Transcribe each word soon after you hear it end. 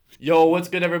Yo, what's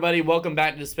good, everybody? Welcome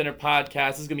back to the Spinner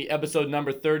Podcast. This is going to be episode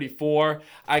number 34.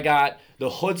 I got the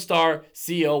Hoodstar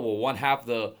CEO, well, one half of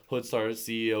the Hoodstar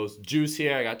CEO's Juice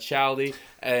here. I got Charlie,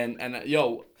 and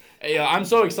I'm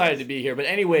so excited to be here. But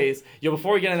anyways,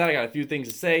 before we get into that, I got a few things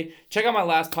to say. Check out my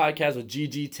last podcast with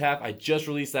GG Tef. I just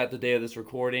released that the day of this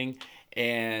recording.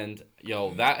 And,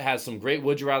 that has some great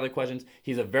Would You Rather questions.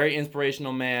 He's a very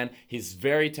inspirational man. He's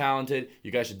very talented.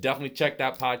 You guys should definitely check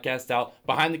that podcast out.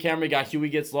 Behind the camera, we got Huey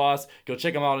Gets Lost. Go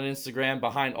check him out on Instagram.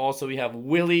 Behind also, we have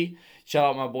Willie. Shout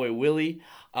out my boy Willie.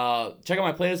 Check out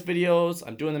my playlist videos.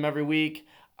 I'm doing them every week.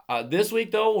 This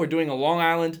week, though, we're doing a Long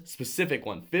Island specific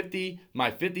one.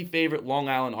 My 50 favorite Long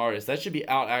Island artists. That should be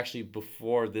out actually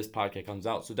before this podcast comes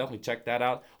out. So definitely check that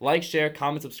out. Like, share,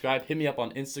 comment, subscribe. Hit me up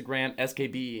on Instagram,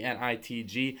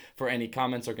 SKBENITG, for any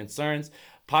comments or concerns.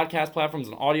 Podcast platforms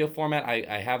in audio format.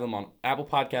 I have them on Apple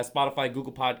Podcasts, Spotify,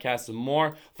 Google Podcasts, and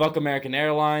more. Fuck American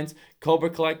Airlines. Cobra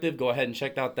Collective. Go ahead and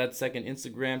check out that second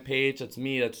Instagram page. That's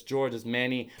me. That's George. That's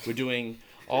Manny. We're doing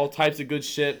all types of good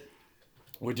shit.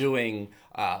 We're doing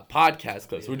podcast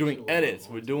clips. We're doing edits.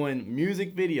 We're doing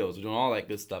music videos. We're doing all that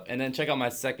good stuff. And then check out my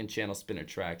second channel, Spinner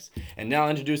Tracks. And now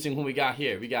introducing who we got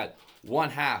here. We got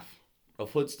one half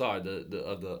of Hoodstar,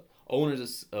 the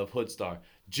owners of Hoodstar,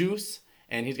 Juice.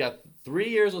 And he's got 3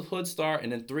 years with Hoodstar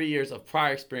and then 3 years of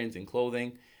prior experience in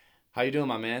clothing. How you doing,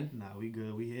 my man? Nah, we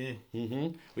good. We here.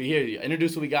 We here.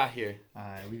 Introduce who we got here. All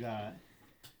right, we got...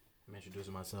 I'm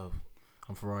introducing myself.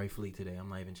 I'm Ferrari Fleet today. I'm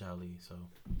not even Charlie, so...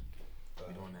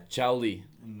 we doing that. Chow Lee.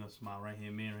 And that's my right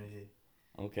hand man right here.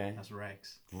 Okay. That's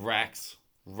Rax. Rax.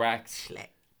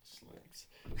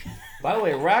 By the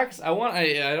way, Rax,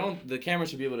 the camera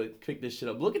should be able to pick this shit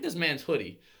up. Look at this man's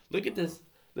hoodie. Look at this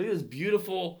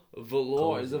beautiful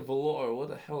velour. Is it velour? What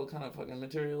the hell kind of fucking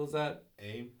material is that?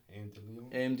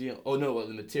 AMD. Oh no, what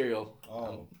the material?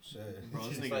 Oh shit. Bro,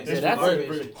 this like, nigga... that's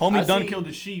Homie done killed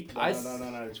the sheep. No,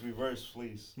 it's reverse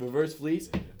fleece. Reverse fleece?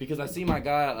 Because I see my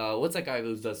guy, what's that guy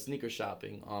who does sneaker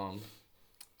shopping?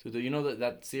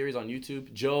 That series on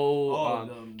YouTube? Joe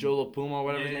LaPuma or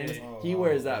whatever his name is? He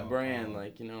wears that brand,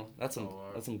 that's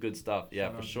some good stuff.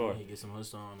 Yeah, for sure. Get some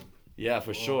hoods on him. Yeah,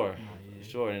 for sure. For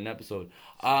sure, in an episode.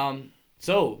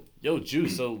 So,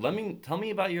 Juice, tell me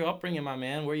about your upbringing, my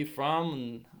man. Where you from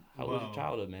and how was your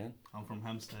childhood, man? I'm from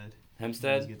Hempstead.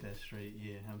 Hempstead? Let's get that straight.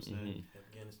 Yeah, Hempstead. Mm-hmm.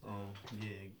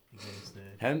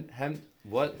 Afghanistan.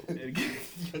 What?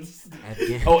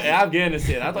 Afghanistan. Oh,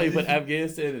 Afghanistan. I thought you put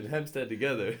Afghanistan and Hempstead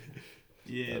together.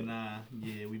 Yeah,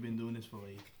 Yeah, we've been doing this for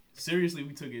seriously,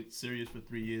 we took it serious for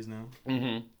 3 years now.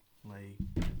 Mm-hmm.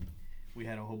 We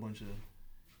had a whole bunch of...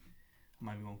 I'm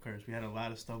not even gonna curse. We had a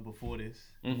lot of stuff before this.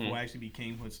 Mm-hmm. Before I actually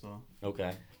became Hoodstar.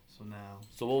 Okay. So now...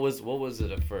 So what was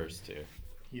it at first here?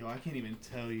 Yo, I can't even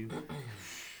tell you.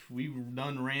 We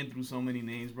ran through so many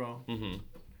names, bro. Mm-hmm.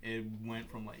 It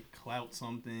went from Clout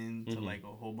something to a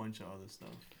whole bunch of other stuff.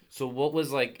 So what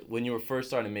was when you were first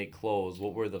starting to make clothes?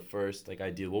 What were the first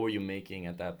ideas? What were you making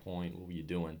at that point? What were you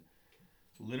doing?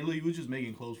 Literally, we was just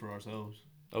making clothes for ourselves.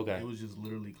 Okay. It was just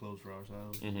literally clothes for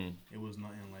ourselves. Mm-hmm. It was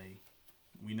nothing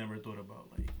we never thought about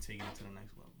taking it to the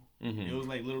next level. Mm-hmm. It was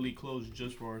literally clothes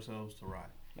just for ourselves to rock.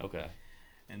 Okay.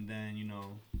 And then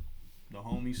the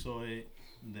homie saw it.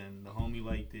 Then the homie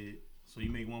liked it. So you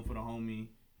make one for the homie.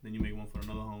 Then you make one for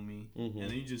another homie. Mm-hmm. And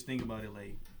then you just think about it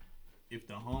if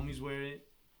the homies wear it,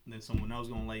 then someone else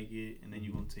gonna like it, and then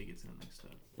you're gonna take it to the next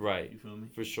step. Right. You feel me?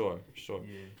 For sure.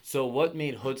 Yeah. So what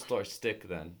made Hoodstar stick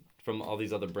then from all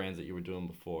these other brands that you were doing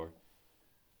before?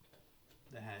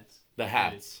 The hats. The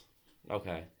hats.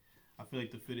 Okay. I feel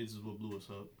like the fitteds is what blew us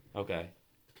up. Okay.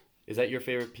 Is that your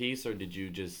favorite piece, or did you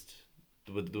just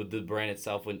with the brand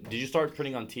itself? Did you start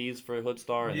printing on tees for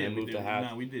Hoodstar and then move to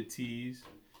hats? Nah, we did tees,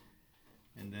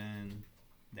 and then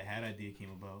the hat idea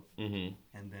came about. Mm-hmm.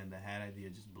 And then the hat idea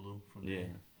just blew from there.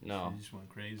 Yeah. No. It just went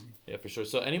crazy. Yeah, for sure.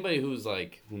 So anybody who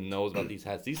knows about these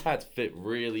hats fit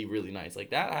really, really nice.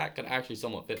 That hat could actually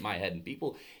somewhat fit my head, and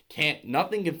people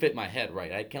nothing can fit my head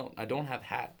right. I don't have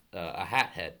a hat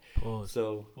head. Oh.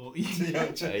 So, Well, so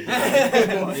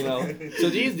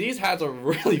these hats are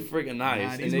really freaking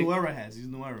nice. Nah, these new era hats. These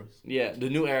new eras. Yeah, the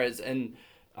new eras, and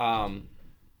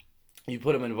you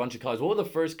put them in a bunch of colors. What were the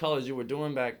first colors you were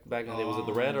doing back in the day? Was it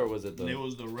the red or was it the? It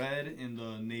was the red and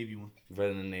the navy one.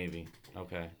 Red and the navy.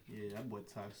 Okay. Yeah, that boy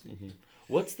toxic. Mm-hmm.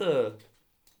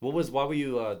 Why were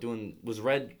you doing? Was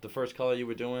red the first color you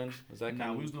were doing? Was that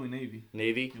kind of? We was doing navy.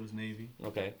 Navy. It was navy.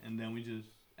 Okay. And then we just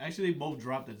actually they both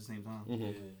dropped at the same time. Mm-hmm.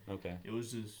 Yeah. Okay. It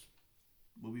was just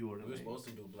what we ordered. We were supposed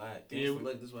to do black. Yeah,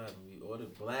 Look, this is what happened. We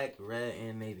ordered black, red,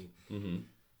 and navy. Mm-hmm.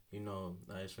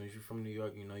 If you're from New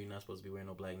York, you're not supposed to be wearing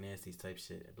no black nasties type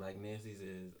shit. Black nasties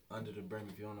is under the brim.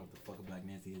 If you don't know what the fuck a black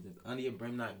nasty is, it's under your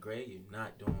brim not gray, you're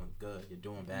not doing good. You're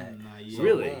doing bad. Nah, yeah. So,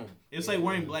 Really? boom. It's like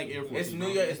wearing black Air Force. It's New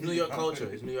York. It's New York culture.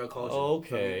 It's New York culture.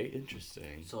 Okay,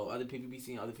 interesting. So other people be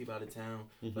seeing other people out of town,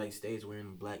 like states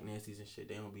wearing black nasties and shit.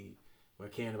 They don't be we're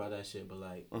caring about that shit. But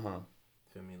like,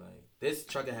 feel me? Like this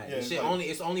trucker hat. This shit only.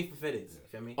 It's only for fitteds.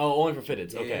 Feel me? Oh, only for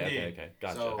fitteds. Yeah, Okay.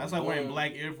 Gotcha. So- That's like wearing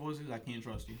black Air Forces. I can't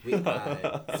trust you.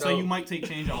 So So you might take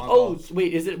change on my Oh, clothes.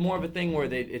 wait, is it more of a thing where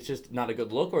it's just not a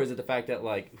good look, or is it the fact that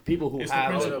like people who It's the have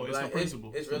principle. the It's the black-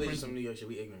 principle. It's really just some New York shit.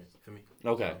 We ignorant. Feel me?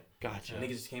 Okay, gotcha. Niggas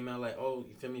just came out like, oh,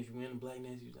 you feel me? If you wearing black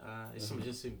nasty, it's some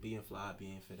just being fly,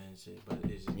 being fit and shit. But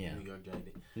it's just New York dragged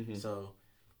it. So.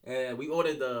 We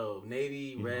ordered the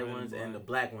navy red ones and the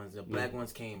black ones. The black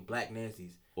ones came black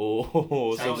nasties.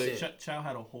 Oh, so Chow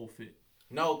had a whole fit.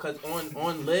 No, cause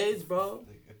on Lids, bro.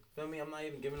 Feel me? I'm not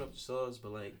even giving up the sauce,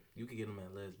 but like you could get them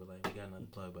at Lids, but like we got another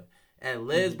plug. But at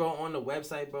Lids, bro, on the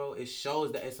website, bro, it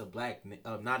shows that it's a black,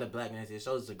 not a black nasty. It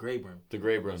shows it's a gray brim. the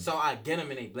gray brim. So I get them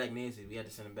in a black nasty. We had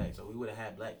to send them back. So we would have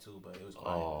had black too, but it was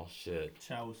quiet. Oh shit.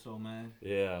 Chow was so mad.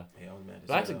 Yeah. Yeah, I was mad as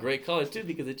But that's a hell. great color too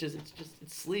because it's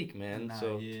sleek, man. Nah,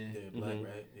 so yeah. Yeah, black,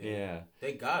 right? yeah.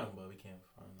 They got them, but we can't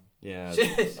find them. Yeah.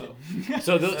 Shit.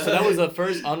 So that was the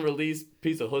first unreleased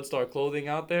piece of Hoodstar clothing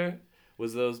out there.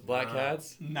 Was those black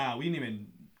hats? Nah, we didn't even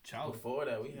Chow. Before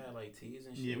that, we had like tees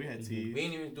and shit. Yeah, we had tees. We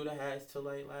didn't even do the hats till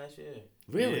like last year.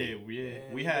 Really? Yeah.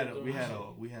 Yeah, We had a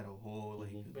whole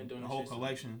like been doing a this whole shit since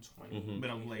collection. 20, But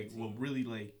I'm like, what really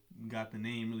like got the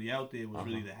name really out there was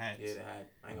really the hats. Yeah, the hat.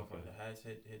 I ain't gonna front. The hats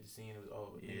hit the scene. It was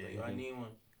over. Yeah. Like, yo, I need one.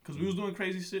 Cause we was doing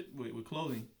crazy shit with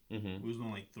clothing. Mm-hmm. We was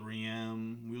doing like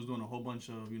 3M. We was doing a whole bunch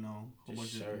of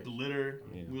Just of shirts. glitter.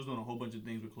 Yeah. We was doing a whole bunch of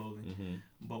things with clothing. Mm-hmm.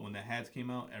 But when the hats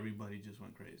came out, everybody just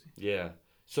went crazy. Yeah.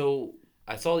 So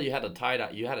I saw you had a tie dye.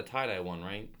 You had a tie dye one,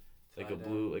 right? Like a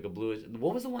Tie-dye. bluish.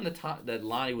 What was the one that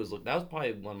Lonnie was looking? That was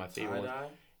probably one of my favorite ones. Tie-dye?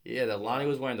 Yeah, that Lonnie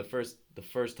was wearing the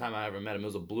first time I ever met him. It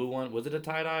was a blue one. Was it a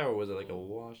tie dye or was it like a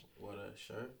wash? What, a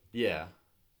shirt? Yeah.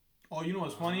 Oh, you know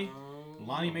what's funny?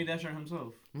 Lonnie made that shirt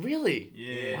himself. Really?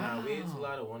 Yeah. Yeah, nah, we Wow. did a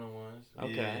lot of one-on-ones.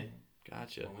 Okay.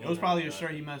 Gotcha. It was probably a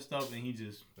shirt he messed up and he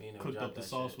just cooked up the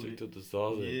sauce with Took it. the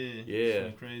sauce. Yeah. Yeah.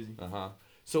 Went crazy. Uh huh.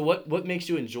 So what makes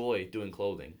you enjoy doing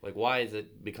clothing? Like why has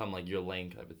it become like your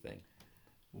lane type of thing?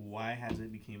 Why has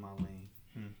it became my lane?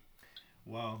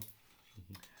 Well,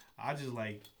 I just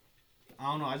like, I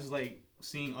don't know. I just like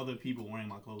seeing other people wearing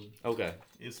my clothing. Okay.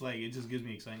 It's like it just gives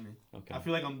me excitement. Okay. I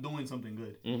feel like I'm doing something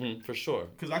good Mm-hmm. For sure.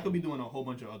 because I could be doing a whole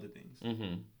bunch of other things,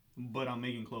 Mm-hmm. but I'm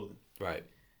making clothing. Right.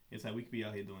 It's like we could be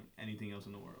out here doing anything else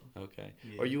in the world. Okay.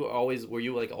 Yeah. Were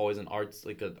you like always an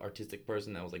artistic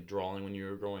person that was like drawing when you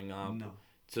were growing up? No,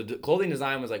 So the clothing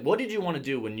design was like, what did you want to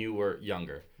do when you were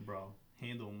younger? bro,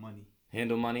 handle money.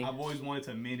 Handle money? I've always wanted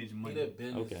to manage He money. the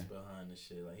business Okay. behind the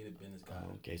shit. Like, he the business guy.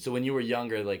 Okay. So when you were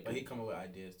younger, like But he come up with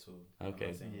ideas, too. I'm not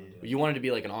Okay. saying he Yeah. do you wanted to be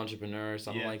like an entrepreneur or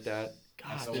something Yes. like that?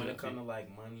 God, So when dude. it come to,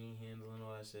 like, money, handling,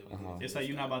 all that shit. we Uh-huh. do It's like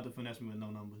you're not about to finesse me with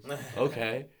no numbers.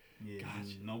 Okay. Yeah,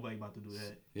 Gotcha. nobody about to do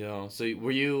that. You know, so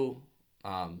were you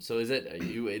so is it are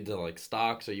you into like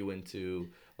stocks or you into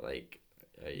like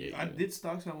I did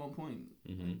stocks at one point.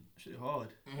 Mhm. Shit hard.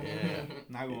 Yeah.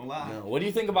 Not gonna lie. No. What do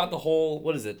you think about the whole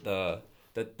what is it the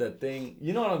thing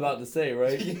you know what I'm about to say,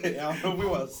 right? Yeah, I don't know what we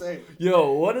want to say.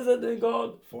 Yo, what is that thing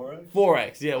called?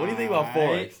 Forex. Yeah, what do you think about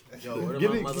Alright. Forex? Yo, what Give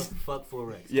about me- motherfuck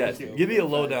Forex? Yes, Thank you. give me a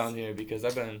lowdown here because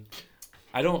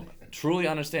I don't truly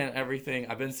understand everything.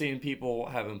 I've been seeing people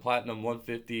having platinum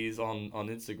 150s on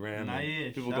Instagram. Nah, and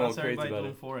yeah. people Shout going out to crazy everybody about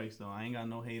doing it. Forex, though. I ain't got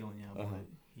no hate on y'all, Uh-huh.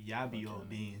 but y'all be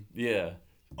ODing. Yeah.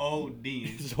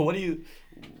 ODing. So what do you?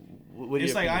 What do It's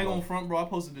you like, I ain't gonna front, bro. I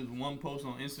posted this one post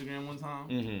on Instagram one time.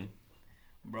 Mm-hmm.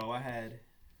 Bro, I had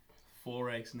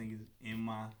Forex niggas in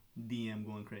my DM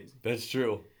going crazy. That's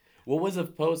true. What was a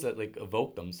post that like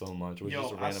evoked them so much? It was Yo,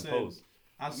 just a I random said- post.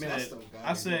 I I mean, I still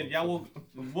got said, it. y'all will,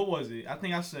 what was it? I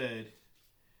think I said,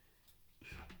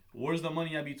 where's the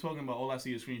money I be talking about? All I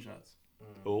see is screenshots.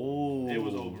 Oh. It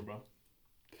was over, bro.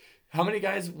 How many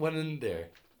guys went in there?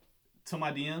 To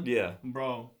my DM? Yeah.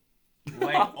 Bro,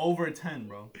 like over 10,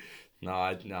 bro. No,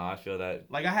 I feel that.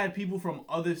 Like, I had people from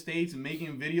other states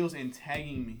making videos and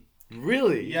tagging me.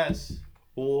 Really? Yes.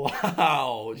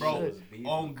 Wow. Bro, Shit.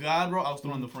 on God, bro, I was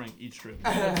throwing the Frank each trip.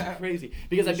 That's crazy.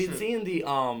 Because I've been Sure. seeing the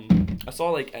I saw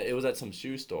like it was at some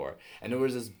shoe store and there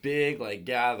was this big like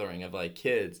gathering of like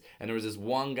kids and there was this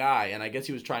one guy and I guess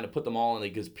he was trying to put them all in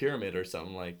like his pyramid or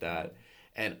something like that.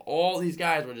 And all these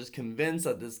guys were just convinced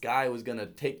that this guy was gonna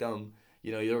take them,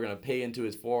 you know, they were gonna pay into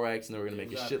his Forex and they were gonna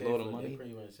make a shitload of money.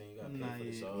 Nah,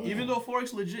 yeah. Even though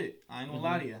Forex legit, I ain't gonna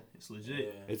lie to you, it's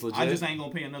legit. It's legit. I just ain't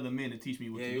gonna pay another man to teach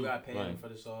me what Yeah, to you do. gotta pay Right. him for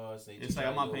the sauce. It's like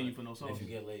I'm not paying you for no sauce. If you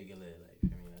get laid, you get laid. Like, I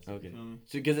mean, That's it. Okay. You feel me?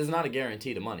 So because it's not a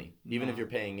guarantee to money, even if Nah. you're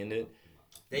paying in it.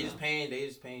 They just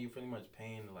paying you pretty much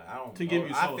paying like I don't To know. give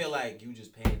you I sauce. feel like you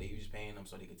just paying them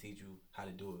so they can teach you how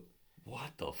to do it.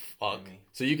 What the fuck? mean-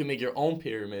 So you can make your own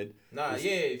pyramid. Nah, Just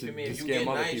yeah, if to- you mean to if you scam get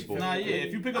other nice, people. you feel Nah, me? yeah.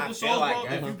 If you pick up I the feel sauce, like bro.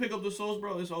 that. If you pick up the sauce,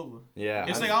 bro, it's over. Yeah.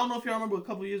 It's I- like I don't know if y'all remember a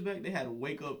couple years back they had a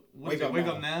wake up. Wake up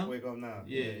now. Wake up now.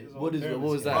 Yeah. it's all What is- pyramid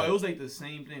what was scheme. that? Bro, it was like the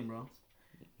same thing, bro.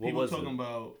 what People was talking it?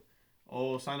 about,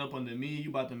 oh, sign up under me.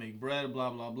 You about to make bread. Blah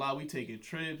blah blah. We taking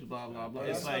trips. Blah blah blah.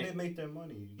 That's It's how they like make their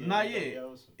money. You get Nah, everybody yeah.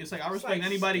 else. it's like I It's respect like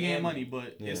anybody getting scamming. money,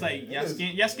 but it's Yeah. like y'all It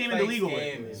is. scamming the legal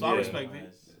way. So I Yeah. respect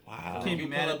it. Wow. Can't be you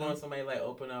mad pull at up on them. somebody like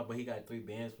open up, but he got 3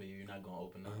 bands for you. You're not gonna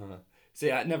open up. Uh-huh. See,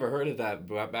 I never heard of that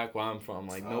back where I'm from.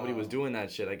 Like nobody was Oh. doing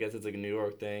that shit. I guess it's like a New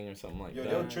York thing or something like Yo, that.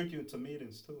 they'll trick you into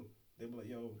meetings too. They be like,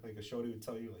 yo, like a shorty would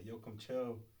tell you, like, yo, come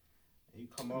chill. And you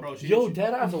come up. Bro, she- Yo,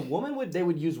 dead ass a woman they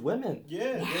would use women.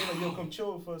 Yeah, they like, yo, come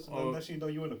chill with us. And Oh. then next thing you know,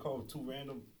 you in the call with 2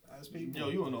 random ass people. Yo,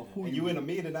 you don't know who And you in a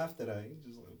meeting after that. You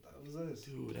just like, what was this?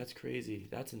 Dude, that's crazy.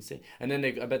 That's insane. And then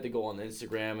I bet they go on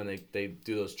Instagram and they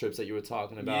do those trips that you were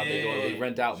talking about. They Yeah.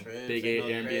 rent out Trips, big they go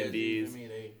Airbnbs. crazy, you feel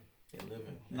me? They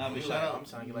living. Nah, but You shout like, out- I'm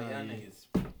trying to get like y'all Nah, niggas.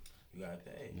 You gotta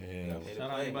pay. Yeah. You gotta pay to Shout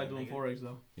out play, anybody my doing nigga. forex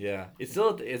though. Yeah, it's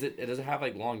still does it have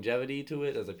like longevity to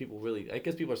it? Does like people really? I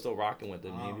guess people are still rocking with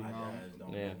it. Maybe. My guys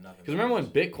don't Yeah. do nothing. Because remember when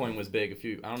Bitcoin was big?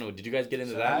 I don't know. Did you guys get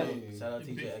into that? Shout out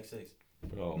TJX6.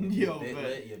 Bro, Yo, Bit but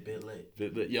lit, you're bit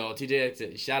lit. Yo,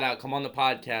 TJX, shout out. Come on the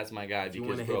podcast, my guy. If you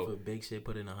Because want to hit bro, for big shit,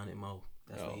 put in 100 mo.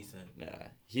 That's Oh. what he said. nah,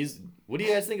 he's. What do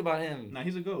you guys think about him? nah,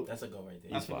 he's a goat. That's a go right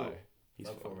there. He's That's a fire. goat. He's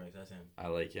Fuck fire. Forex, that's him. I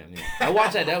like him. Yeah. I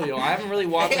watched that W. I haven't really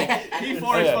watched. Like, He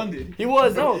forex Yeah. funded. He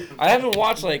was no. I haven't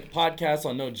watched like podcasts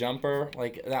on No Jumper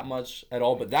like that much at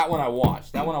all. But that one I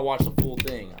watched. That one I watched the full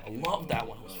thing. I love that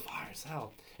one. It was fire as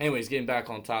hell. Anyways, getting back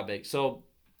on topic. So,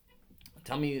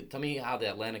 tell me how the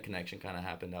Atlanta connection kind of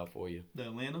happened out for you. The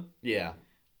Atlanta. Yeah.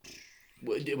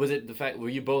 Was it the fact? Were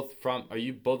you both from? Are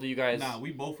you both of you guys? Nah,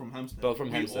 we both from Hempstead. Both from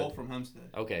We Hempstead. all from Hempstead.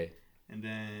 Okay. And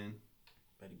then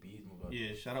Betty B's move up.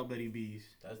 yeah, shout out Betty B's.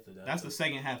 That's That's the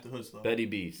second half of the hood stuff. Betty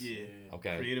Beast. Yeah.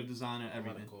 Okay. Creative designer, I'm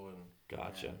everything. cool with him.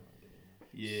 Gotcha.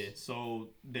 Yeah. So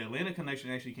the Atlanta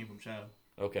connection actually came from Child.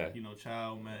 Okay. You know,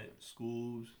 Child met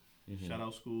Schools. Mhm. Shout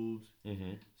out Schools.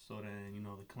 Mhm. So then, you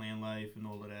know, the clan life and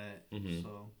all of that. Mhm.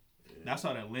 So that's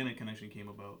how the Atlanta connection came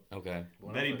about. Okay.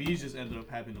 Betty B's just ended up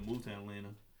having to move to Atlanta.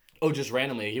 Oh, just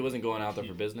randomly. He wasn't going out there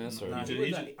for business, or. Nah, He he just- was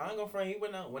he not, I ain't gonna front. He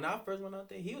went out when I first went out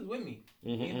there. He was with me.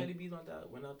 Me and Mhm. Betty B's went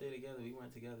out there together. We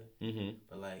went together. Mhm.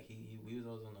 But like we was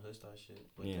always on the hood star shit.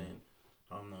 But Yeah. then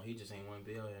I don't know. He just ain't want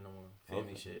to be out here no more.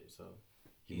 Family Okay. shit. So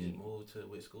he Mhm. just moved to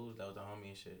with Schools. That was the homie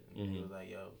and shit. And he Mhm. was like,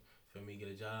 yo, for me get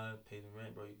a job, pay the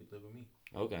rent, bro. You could live with me.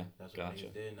 Okay. That's what Gotcha.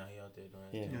 he did. Now he out there doing.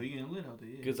 Yeah. his You know, thing. he getting lit out there.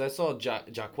 Yeah. Because I saw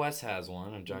Jacquest has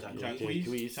one. Or Jacquees.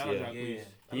 Jacquees. Shout out Yeah. Jacquees. Yeah,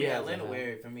 I mean He has Atlanta a-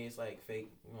 weird for me. It's like fake,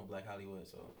 you know, Black Hollywood.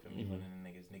 So for me, Mhm. running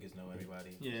the niggas know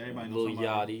everybody. Yeah, So, everybody knows Lil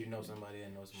somebody. You Yachty. know somebody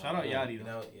that knows somebody. Shout out Yachty, You though.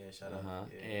 know, yeah, shout out. Uh-huh.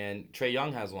 Yeah. And Trey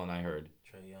Young has one, I heard.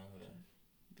 Trey Young, who that?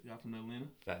 The guy from Atlanta.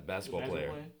 Basketball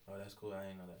player. Oh, that's cool. I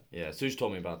didn't know that. Yeah, Suj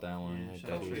told me about that one. Yeah, I shout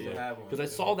thought out he Trey was Young. there. Because Because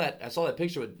I saw that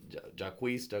picture with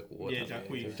Jacquees. Yeah,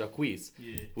 Jacquees. Jacquees.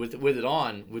 Yeah. With it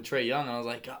on with Trey Young, and I was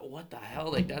like, God, what the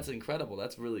hell? Like that's incredible.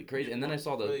 That's really crazy. And then I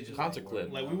saw the Really just concert like clip.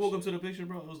 word. Like we woke up to the picture,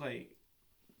 bro. It was like,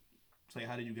 it's like,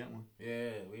 how did you get one? Yeah,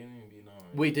 we didn't even be knowing.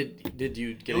 Wait, did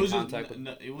you get it in was contact just,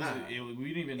 with? it was. Nah. We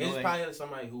didn't even know. It's Like, probably like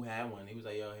somebody who had one. He was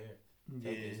like, yo, here,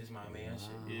 take yeah, this. This is my man shit.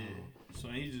 Wow. yeah. So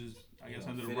he just, I You guess,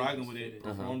 know, ended up fitted, rocking just with it, fitted.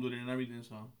 performed with it and everything.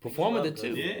 So Perform with love it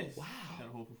too. good yeah, Wow. had a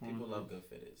whole performance. People with love it.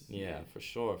 good fitteds. Yeah, for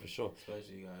sure.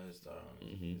 Especially you guys.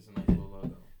 Mhm. It's a nice little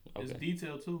logo. It's Okay.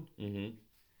 detailed too. Mhm. It's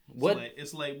What? like,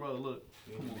 it's like, bro, look.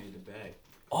 We Come even on. made the back.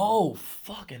 Oh,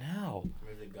 fucking hell!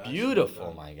 Remember the guy Beautiful,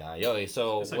 shooting my guy. Yo,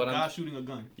 so It's like what a I'm guy shooting a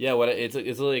gun. Yeah, it's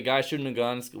literally a guy shooting a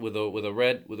gun with a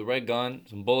red gun,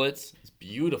 some bullets. It's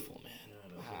beautiful, man. Yeah,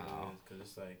 that's Wow. what it is. Cause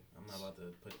it's like I'm not about to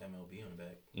put MLB on the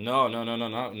back. No,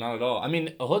 not at all. I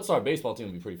mean, a Hood Star baseball team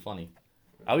would be pretty funny.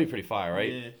 That'd be pretty fire,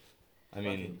 right? Yeah. I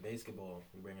mean, Fucking basketball.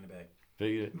 We bringing it back.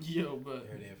 figure- Yo, but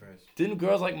Heard it first. didn't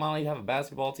girls like Molly have a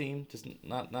basketball team? Just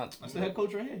not. that's the head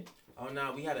coach right here. Oh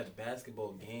no, we had a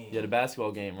basketball game. Yeah, the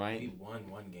basketball game, We right? won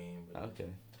one game. But Okay,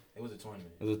 It was a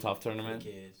tournament. it was a tough For the tournament.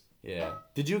 kids. Yeah.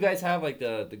 Did you guys have like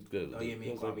the Oh yeah, me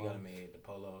and the- Kwame got it made. The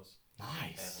polos.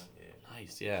 Nice, Yeah.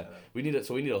 nice. Yeah, Shout out. we need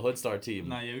a Hood Star team.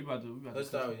 Nah, yeah, we about to. Let's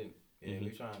start with yeah. Mhm. We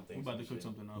trying to think. We about to some cook shit.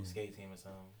 something up. Skate team or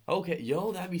something. Okay,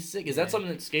 yo, that'd be sick. Is Yeah. that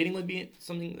something that skating would be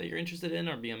something that you're interested in,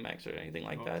 or BMX or anything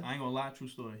like Bro, that? I ain't gonna lie, true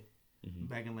story. Mhm.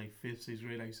 Back in like 5th, 6th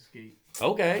grade, I used to skate.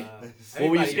 Okay. Uh, What were you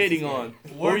everybody used to skating skate. on?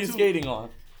 What Word were you to- skating on?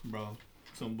 Bro,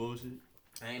 some bullshit.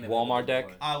 I ain't never Walmart had a good deck?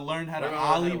 board. I learned how to Remember I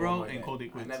had ollie, a bro, Walmart and deck. Cody I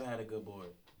quicks. never had a good board.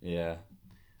 Yeah.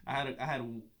 I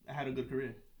had a good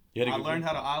career. You had a I good learned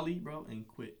how to ollie, bro, and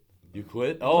quit. You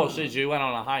quit? Oh shit! You went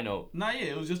on a high note. Nah, yeah,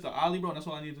 it was just the ollie, bro. And that's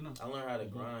all I needed to know. I learned how to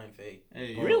grind fake.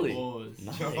 Hey, Really? Boys.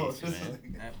 Nice, Yo,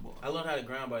 man. That boy. I learned how to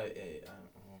grind, but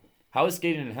How is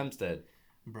skating in Hempstead?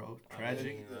 Bro,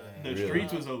 tragic. I The mean, Really?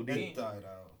 streets was OD. It died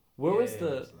out. Where was Yeah,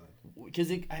 the? It's like-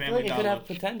 Because I feel Family like it could Dollar. have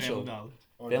potential. Family Dollar.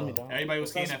 or Family the- Dollar. Everybody was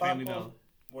What's that skating at spot Family called?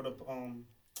 Dollar.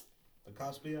 Where the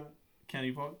cops be at?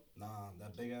 Kennedy Park. Nah,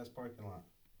 that big ass parking lot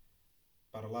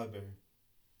by the library.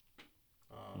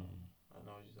 I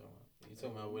know what you're talking about. You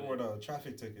talking about Where with the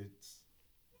traffic tickets.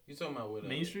 You talking about with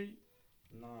Main Street.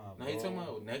 Nah, Now bro. you talking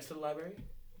about next to the library?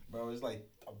 Bro, it's like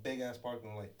a big ass parking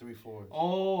lot, like 3 floors.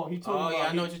 Oh, he talking about. yeah,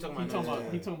 I know what you're talking He about. talking Yeah.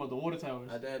 about. He talking about the water towers.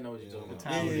 I did know what you're talking The about.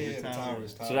 towers. Yeah, the the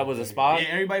towers. towers. So that was a spot. Yeah,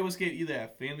 everybody was skating either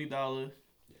at Family Dollar,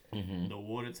 Mm-hmm. the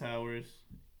water towers.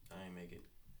 I ain't make it.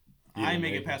 You I didn't ain't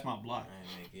make make it past my block.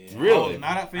 I ain't make it. Really? I was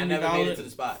not at I Family never Dollar, made it to the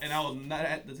spot. and I was not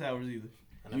at the towers either.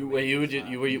 You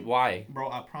were you why? Bro,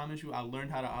 I promise you, I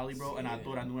learned how to ollie, bro, and I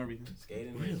thought I knew everything.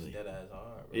 Skating Really? is dead ass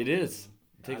hard, bro. It is.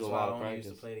 It takes That's a why lot I of only practice.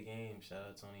 used to play the game. Shout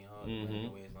out Tony Hawk. Mhm. Mm-hmm. The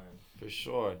wasteland. For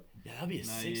sure. Yeah, that'd be a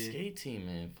Nah, sick yeah. skate team,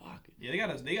 man. Fuck. Yeah, they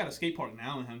got a skate park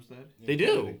now in Hempstead. They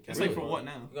do. It's Really? like for what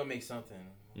now? We're gonna make something.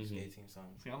 Mhm. Skate team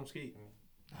something. See, I don't skate.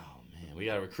 Oh man, we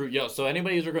gotta recruit. Yo, so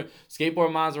anybody who's recruiting Skateboard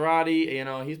Maserati, you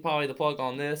know, he's probably the plug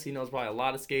on this. He knows probably a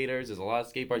lot of skaters. There's a lot of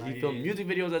skate parks. He Nah, filmed yeah. music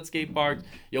videos at skate parks.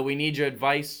 Yo, we need your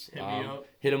advice. Hit me up.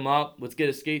 Hit him up. Let's get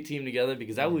a skate team together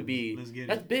because that would be Let's get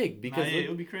that's it. big because Nah, yeah, it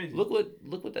would be crazy. look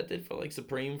what that did for like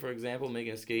Supreme, for example,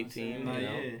 making a skate I'm team. saying, You nah,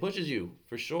 know, yeah. pushes you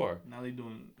for sure. Now they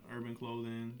doing urban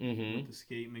clothing Mhm. with the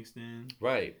skate mixed in.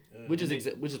 Right, Yeah. which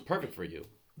is perfect for you.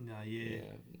 Nah, yeah.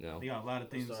 No. They got a lot of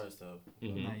things. Star stuff.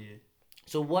 Mhm. Nah, yeah.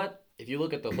 So what if you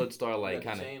look at the Hood Star You like got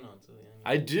kind the of? chain on too. Yeah.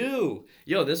 I do.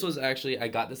 Yo, this was actually I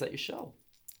got this at your show.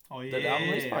 Oh yeah. The album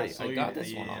release party. saw I you- got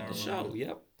this yeah, one I on the remember. show.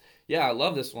 Yep. Yeah, I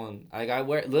love this one. I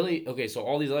wear literally. Okay, so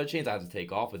all these other chains I have to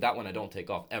take off, but that one I don't take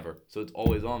off ever. So it's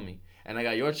always on me. And I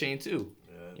got your chain too.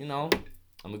 Yeah. You know,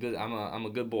 I'm a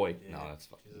good boy. Yeah. No, He's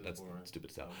a that's boy.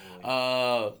 stupid stuff.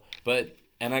 Oh, boy. But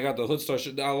and I got the Hood Star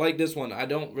shirt. I like this one. I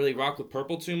don't really rock with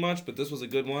purple too much, but this was a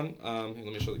good one. Let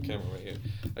me show the camera right here.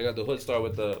 I got the Hood Star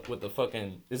with the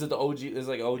fucking. Is it the OG? Is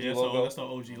it like OG Yeah, logo? so that's the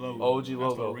OG logo. OG That's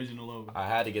logo. the original logo. I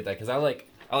had to get that because I like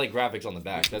graphics on the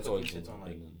back. That's Put always them shits on,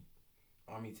 like,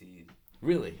 Army tees.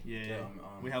 really. Yeah.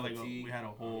 Um, We had like fatigue, we had a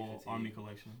whole fatigue. army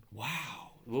collection.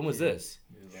 Wow. When was this?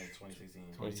 It was like 2016.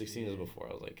 2016 is before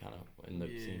I was like kind of in the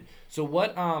Yeah. scene. So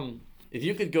what if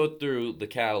you could go through the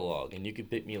catalog and you could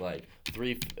pick me like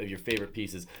 3 of your favorite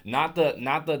pieces, not the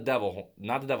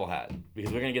devil hat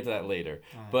because we're gonna get to that later,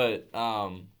 Alright. but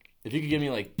if you could give me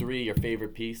like 3 of your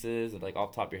favorite pieces like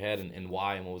off the top of your head and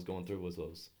why and what was going through was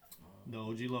those. The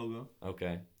OG logo,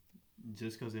 Okay.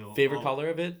 just because it. Favorite color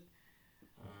of it?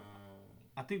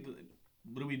 I think.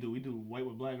 What do? We do white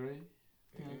with black, right?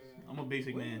 I'm a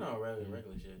basic Well, man. you know, regular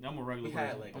shit. I'm a regular We had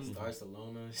person. like a I'm-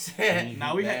 Barcelona.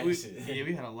 Nah, we had Bad shit.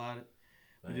 we had a lot.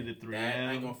 We did the 3M.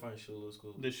 I ain't going front shoe little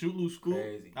school. The Shoot Loose Scoop.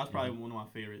 Crazy. That's probably one of my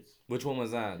favorites. Which one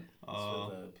was that? It's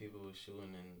for the people who shooting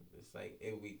and it's like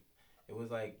it was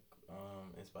like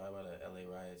inspired by the LA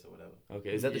riots or whatever.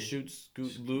 Okay, is that the Yeah. shoot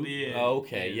scoot loop? Yeah. Oh,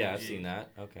 okay, Yeah, yeah, I've yeah. seen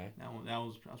that. Okay.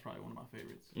 That's probably one of my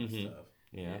favorites. Mhm. Stuff.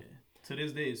 Yeah. To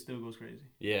this day, it still goes crazy.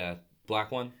 Yeah.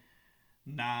 Black one.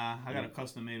 Nah, I got a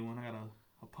custom made one. I got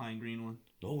a pine green one.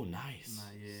 Oh, nice.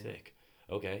 Nah, yeah. Sick.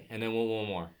 Okay, and then one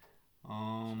more.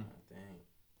 Dang.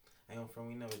 I know from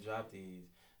we never dropped these.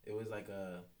 It was like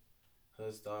a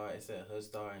Hood Star. It said Hood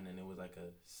Star, and then it was like a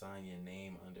sign your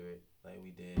name under it, like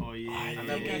we did. Oh yeah, I I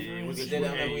remember remember, we- With we the did it, I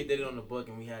short remember we hair. did it on the book,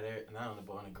 and we had not on the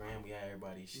book, on the gram. We had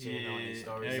everybody shit on their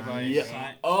stories. everybody Yeah.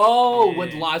 sign- Oh, Yeah.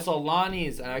 with I saw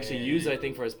Lonnie's. I actually Yeah. used it, I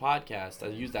think, for his podcast. I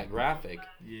used that graphic.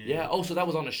 Yeah. Oh, so that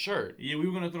was on a shirt. Yeah, we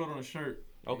were gonna throw it on a shirt.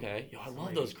 Okay. Yo, I love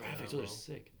Somebody those used that, graphics. bro. Those are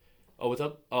sick. Oh, what's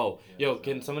up? Oh, Yeah, yo, what's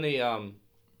can up? somebody go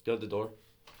to the door?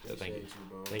 Yeah, thank you. Appreciate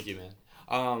bro. Thank you,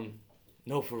 man.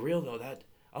 No, for real though. That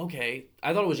okay.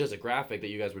 I thought it was just a graphic that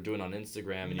you guys were doing on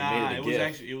Instagram, and you Nah, made it a it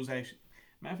GIF. was actually.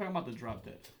 Matter of fact, I'm about to drop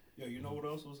that. Yo, you know what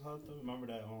else was hot though? Remember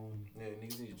that Yeah,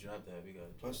 niggas need to drop that. We got.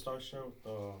 Let's Start shirt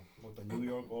with the New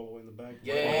York all the way in the back?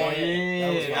 Yeah. Oh yeah,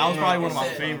 was that was probably one of my It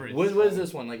said- favorites. What is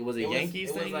this one? Like, was it It was- Yankees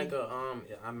It was thing? like a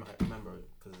I remember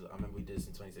because I remember we did this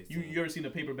in 2016. You ever seen the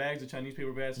paper bags, the Chinese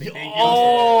paper bags? Yo, Thank you.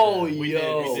 oh, We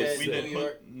yo, did, we sick. did New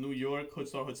York. New York, Hood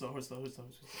Star, Hood Star, Hood Star, Hood Star.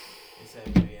 They said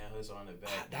Hoodstar on the back.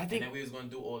 I think- and then we was gonna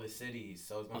do all the cities,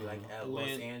 so it's gonna be like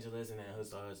Los Angeles and then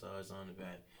Hoodstar on the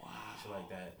back. Wow. Shit like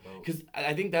that. Bro. Because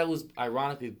I think that was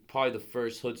ironically probably the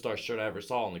first Hoodstar shirt I ever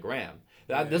saw on the gram.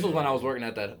 This was when I was working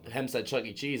at that Hempstead Chuck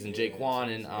E. Cheese and Jaquan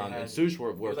and Sush were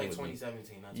It was working like with me.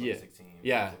 2017, not 2016.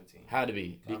 Yeah, 2017. had to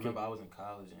be. I remember I was in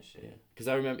college and shit. Because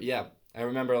I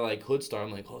remember like Hoodstar.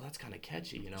 I'm like, oh, that's kind of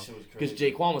catchy, you know? Shit was Because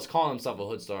crazy. Jaquan was calling himself a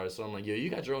Hoodstar, so I'm like, yo, you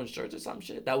got your own shirts or some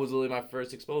shit? That was literally my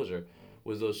first exposure,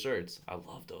 was those shirts. I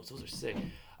love those. Those are sick.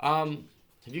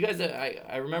 Have you guys?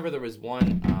 I remember there was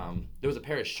one. There was a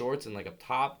pair of shorts and like a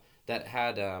top that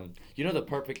had you know the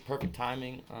perfect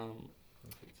timing.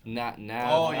 Nav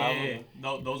Oh yeah, album? yeah.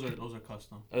 No, those are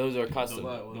custom. Those are custom.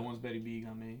 The ones Betty B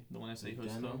got made. The one that say Hood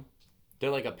stuff. They're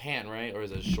like a pant, right? Or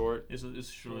is it a short? It's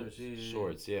short.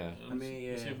 Shorts, yeah. I mean, yeah.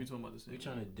 Let's see if we talking about the same. We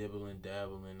trying to dibble and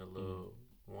dabble in a little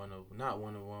not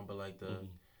one of one, but like the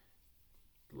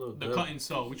little The cut and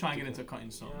sew. We trying to get into cut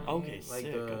and sew. Yeah. Okay, Like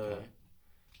sick. the- Okay.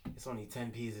 It's only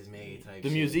 10 pieces made type. The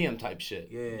shit. museum type shit.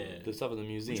 Yeah. The stuff in the We're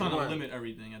museum. trying to Right. limit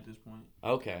everything at this point.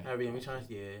 Okay. Everything we trying,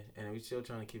 and we still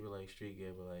trying to keep it like street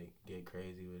gear, but like get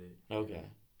crazy with it. Okay.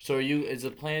 So is the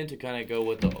plan to kind of go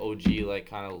with the OG like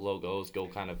kind of logos, go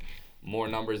kind of more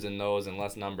numbers in those and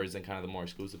less numbers in kind of the more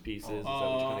exclusive pieces? Is that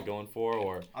what you're kind of going for,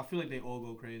 or? I feel like they all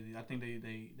go crazy. I think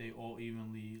they all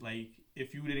evenly, like,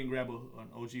 if you didn't grab an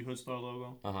OG Hoodstar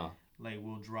logo, like,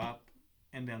 we'll drop,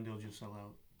 and then they'll just sell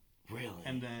out. Really?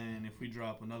 And then if we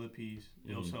drop another piece,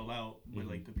 it'll sell out. But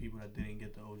like the people that didn't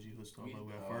get the OG Hoodstar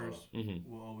logo at first,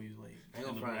 will always like. I ain't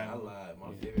gonna front, I lied.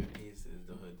 My favorite piece is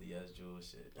the hood, the Yes Jewel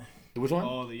shit. Which one?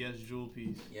 Oh, the Yes Jewel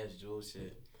piece. Yes Jewel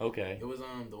shit. Okay. It was the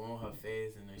one with her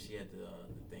face, and then she had the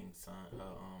thing signed.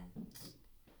 Her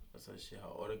what's her shit? Her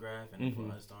autograph, and they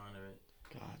put her star under it.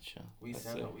 Gotcha. We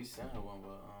sent her one,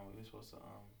 but we were supposed to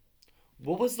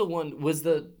What was the one?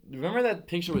 Remember that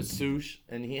picture with Sush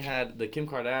and he had the Kim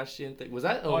Kardashian thing? Was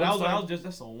that?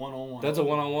 That's a one-on-one. That's a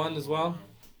one-on-one as well.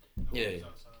 Yeah.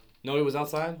 No, it was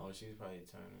outside. Oh, she was probably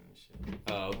turning and shit.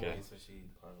 Oh, okay. So she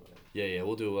probably whatever. Yeah.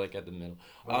 We'll do it like at the middle.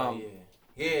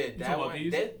 Yeah, that talking one. about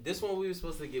these? This one we were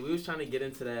supposed to get. We was trying to get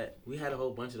into that. We had a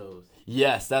whole bunch of those.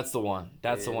 Yes, that's the one.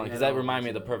 That's the Yeah, one we because had that all reminded me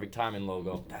of those, the Perfect Timing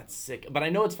logo. That's sick. But I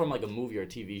know it's from like a movie or a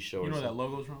TV show. You or know where that something.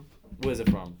 logo's from? Where is it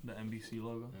from? The NBC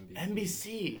logo.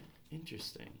 NBC.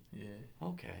 Interesting. Yeah.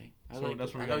 Okay. I So like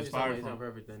that's the, where I we know got you're talking inspired about from.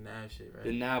 Perfect, the Nav shit, right?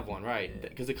 the Nav one, right? Yeah.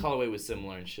 Because the colorway was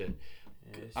similar and shit.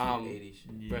 Yeah, 80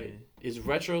 shit. Yeah. Right. Is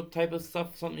retro type of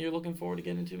stuff something you're looking forward to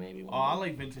getting into maybe? Oh, I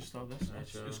like vintage stuff. That's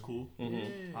Retro. it's cool.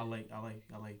 Mhm. I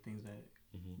like things that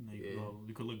you know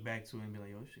you could look back to and be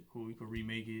like, oh shit, cool. You could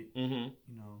remake it. Mm-hmm.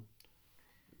 You know.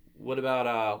 What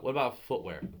about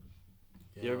footwear?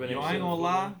 Yeah, You ever been Yo, into I ain't gonna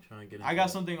lie. Trying to get I into got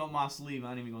it. something on my sleeve.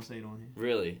 I ain't even gonna say it on here.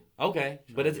 Really? Okay.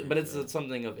 But Trying to get it's into that.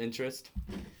 something of interest.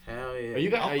 Hell yeah. Are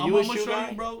you I'm a gonna shoe show guy?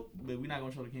 you, bro. But we're not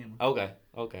gonna show the camera.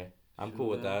 Okay. I'm cool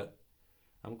with that.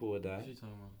 I'm cool with that. What you talking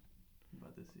about? I'm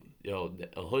about to see. Yo,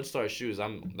 a Hoodstar shoes.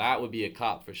 That would be a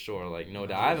cop for sure. Like no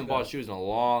doubt. I haven't bought shoes in a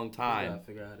long I time. gotta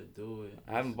figure out how to do it.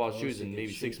 I haven't bought Oh, shoes shit in get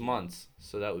maybe 6 tricky. months.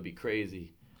 So that would be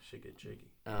crazy. Shit get tricky.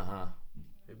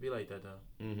 It'd be like that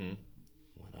though. Mm-hmm.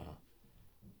 What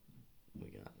we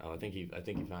got? Oh, I think he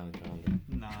finally found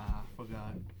it. Nah, I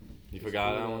forgot. You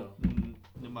forgot that one?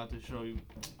 I'm about to show you.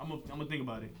 I'm gonna think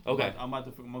about it. Okay. I'm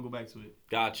gonna go back to it.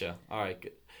 Gotcha. All right.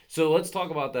 Good. So let's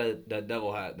talk about that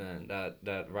devil hat then.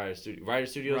 That Rider Studios. Rider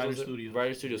Studios.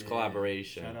 Rider Studios Yeah.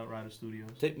 collaboration. Shout out Rider Studios.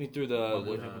 Take me through My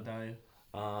boy the Jebediah.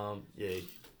 yeah.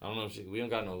 I don't know if we don't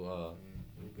got no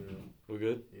We good. we're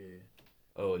good. Yeah.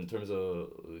 Oh, in terms of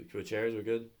chairs, we're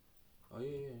good. Oh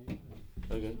yeah.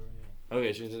 Okay.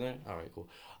 Okay, she's in there. All right, cool.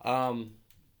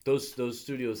 Those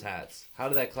studios hats. How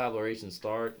did that collaboration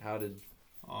start? How did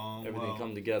everything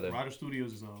come together? Rider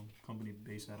Studios is a company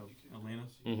based out of Atlanta.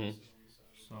 Mm-hmm.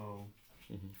 So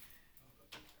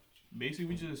basically,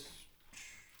 we just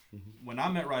when I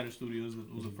met Rider Studios,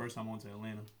 it was the first time I went to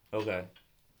Atlanta. Okay.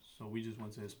 So we just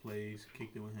went to his place,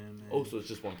 kicked it with him. And Oh, so it's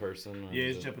just one person? Or yeah,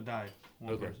 it's is it- Jebediah,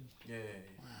 one Okay. person. Yeah.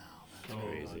 Wow, So,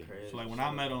 that's crazy. So like when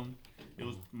I met him, it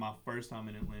was my first time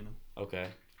in Atlanta. Okay.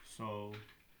 So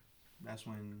that's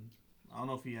when I don't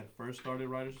know if he had first started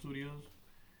Rider Studios,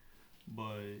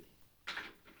 but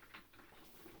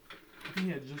I think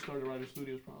he had just started Rider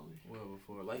Studios probably. Well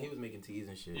before, like he was making tees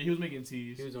and shit. Yeah, he was making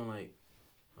tees. He was on like,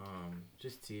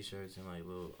 just t-shirts and like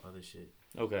little other shit.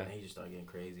 Okay. And he just started getting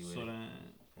crazy with So it. then,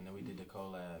 And then we did the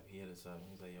collab. He hit us up.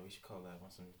 He was like, "Yo, we should collab on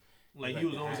some." like Like he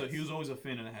was the always hats. he was always a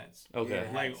fan of the hats. Okay.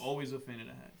 Yeah. Like Hats. always a fan of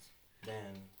the hats.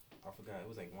 Then I forgot. It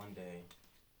was like one day,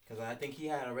 cause I think he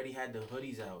had already had the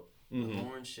hoodies out, Mhm. the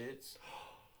orange shits.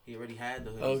 He already had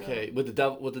the hoodies. Okay, out.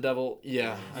 with the devil.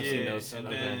 Yeah, I've seen those. And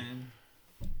Okay. then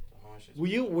Were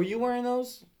you wearing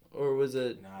those, or was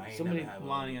it Nah, I ain't somebody? never had one.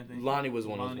 Lonnie, I think. Lonnie was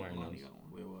one who was wearing Lonnie those. got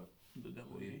one. Wait, what? The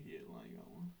devil Hoodie? hoodie. Yeah, Lonnie got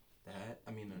one. The hat?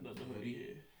 I mean, the The hoodie?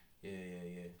 hoodie.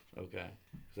 Yeah. Okay.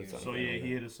 Yeah, So yeah,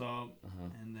 he hit us up, Uh-huh.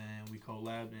 and then we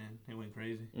collabed, and it went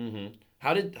crazy. Mm-hmm.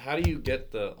 How do you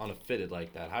get on a fitted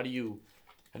like that? How do you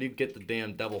get the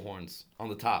damn devil horns on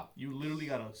the top? You literally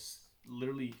gotta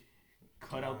literally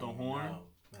cut out the horn. No.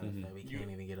 Matter of fact, we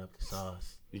can't even get up the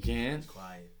sauce. You can't. It's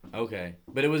quiet. Okay,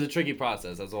 but it was a tricky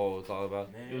process. That's all it's all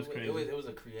about. Man, It was crazy. It was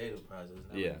a creative process.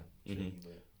 Not Yeah. tricky,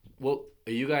 but Well,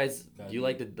 are you guys? Gotta Do you be-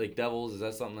 like the devils? Is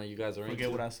that something that you guys are Forget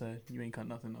into? what I said. You ain't cut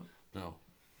nothing up. No.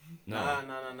 Nah.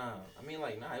 I mean,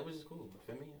 like, nah, it was just cool. You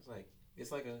feel me?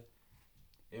 It's like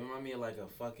it reminded me of like a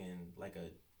fucking, like a,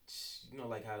 you know,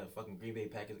 like how the fucking Green Bay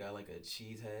Packers got like a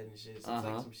cheese head and shit. So it's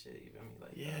like some shit. You feel me?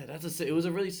 Like, Yeah, it was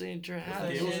a really signature hat.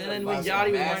 like, it was and like then a when mascot,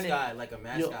 Yachty was wearing it. like a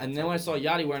mascot. And then when I saw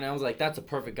Yachty wearing it, I was like, that's a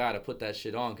perfect guy to put that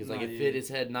shit on. Because, like, Nah, it yeah. fit his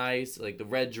head nice. Like, the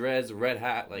red dreads, the red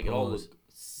hat. Like, it all looked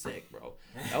sick, bro.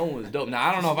 That one was dope. Now,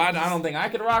 I don't know if I don't think I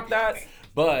could rock that.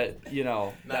 But, you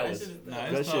know, that was...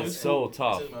 That shit's so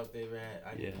tough. This is my favorite hat.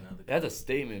 I Yeah. need another. That's a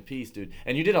statement piece, dude.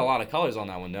 And you did a lot of colors on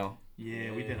that one, no?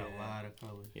 Yeah, we did a Yeah. lot of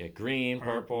colors. Yeah, green,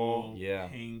 purple. Yeah.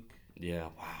 Pink, Yeah,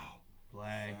 wow.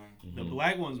 black. Mhm. The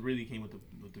black ones really came with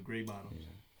the gray bottoms.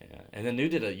 Yeah. And then you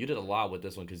did a lot with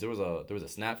this one because there was a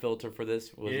snap filter for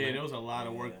this. Wasn't Yeah, there? there was a lot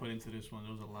of work Yeah. put into this one.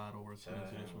 There was a lot of work put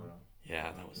into this one.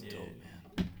 Yeah, that was Yeah. dope,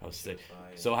 man. That was sick.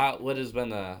 Fire. So what has been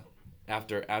the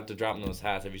after dropping those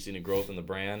hats? Have you seen a growth in the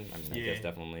brand? I mean, I guess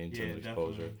definitely in terms of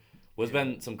exposure. definitely. What's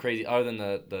been some crazy other than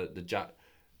the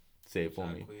say it for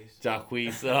me,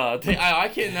 Jacquees. Jacquees. I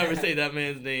can't never say that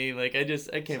man's name. Like I can't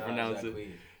Shout out pronounce it.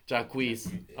 Jacquees.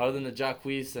 Jacquees. Other than the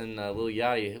Jacquees and Lil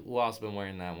Yachty, who else been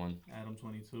wearing that one? Adam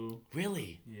 22.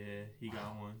 Really? Yeah, he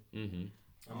got one. Mm-hmm.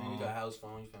 I mean, we got house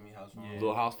phone. You feel me? House phone. Yeah.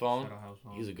 Little house phone. Shout out House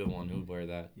Phone. He's a good one. Who'd wear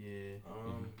that? Yeah.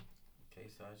 K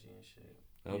Sachi and shit.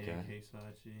 Okay. Yeah,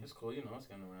 K-Sachi. It's cool, you know, it's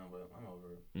getting around, but I'm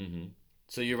over it. Mm-hmm.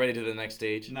 So you're ready to the next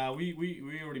stage? Nah, we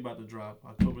already about to drop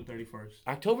October 31st.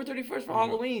 October 31st for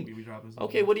Halloween. We dropping.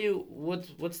 Okay,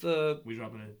 what's the We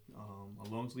dropping a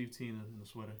long sleeve tee and a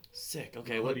sweater. sick?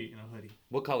 Okay, a what hoodie and a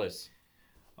hoodie. colors?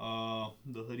 The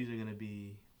hoodies are gonna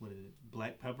be what is it?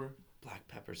 Black pepper. Black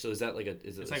pepper. So is that like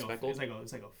It's a like speckled?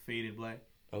 it's like a faded black.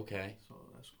 Okay, So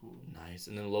that's cool. nice.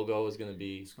 And then the logo is gonna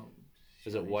be. It's gonna,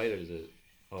 Is it white or is it?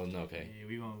 Oh no. Okay. Yeah,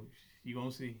 you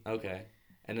gonna see. Okay.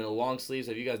 And then the long sleeves.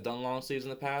 Have you guys done long sleeves in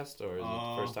the past, or is it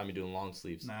the first time you're doing long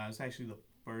sleeves? Nah, it's actually the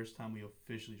first time we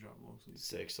officially dropped long sleeves.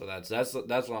 Sick. So that's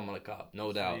what I'm gonna cop,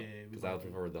 no doubt, Yeah, we because I about would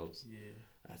to- prefer those. Yeah,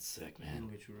 That's sick, we're man.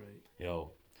 gonna get you right.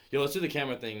 Yo, let's do the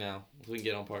camera thing now. So we can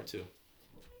get on part 2.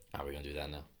 How are we gonna do that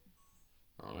now?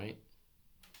 All right.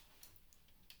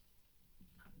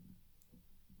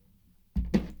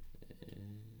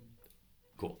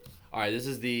 Cool. All right. This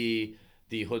is the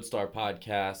Hood Star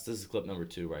podcast. This is clip number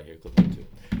 2 right here. Clip number 2.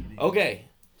 Okay.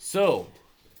 So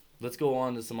let's go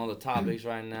on to some other topics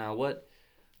right now.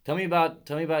 Tell me about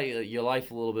your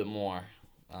life a little bit more.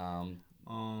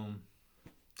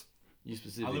 You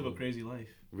specifically. I live a crazy life.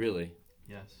 Really?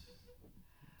 Yes,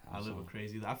 How I live so? a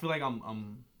crazy life. I feel like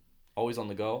I'm. Always on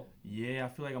the go. Yeah, I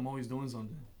feel like I'm always doing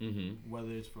something. Mm-hmm.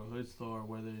 Whether it's for Hood Star,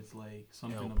 whether it's like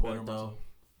something El to better Porto. myself.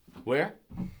 Where?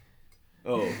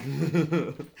 Oh.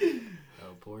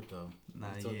 El Porto. Nah,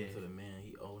 I'm talking yeah. to the man.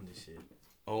 He owned this shit.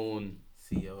 Own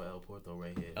CEO El Porto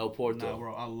right here. El Porto. Nah,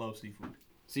 bro, I love seafood.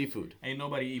 Seafood. Ain't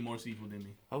nobody eat more seafood than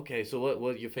me. Okay, so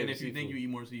what your And favorite if you seafood? think you eat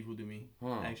more seafood than me,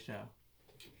 Huh. ask Chow.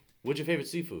 What's your favorite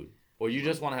seafood? Or you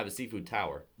just want to have a seafood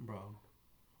tower? Bro,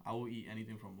 I will eat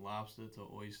anything from lobster to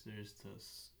oysters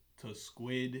to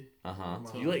squid. Uh-huh. Come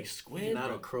You on. like He's squid?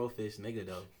 not a crowfish nigga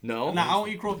though. No? Nah, I don't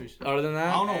eat crawfish. Other than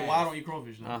that? I don't know why I don't eat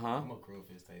crawfish though. Uh-huh. I'm a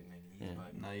crowfish type nigga. He's Yeah.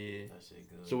 like, Nah, yeah. that shit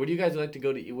good. So where do you guys like to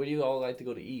go to eat? Where do you all like to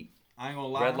go to eat? I ain't gonna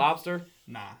lie. Red Lobster?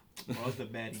 Nah, bro, it's the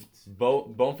bad eats.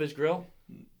 Bonefish Grill?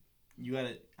 You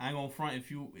gotta. I ain't gonna front. If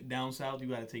you down south, you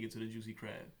gotta take it to the Juicy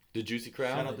Crab. The Juicy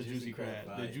Crab? Shout out The the Juicy Juicy Crab,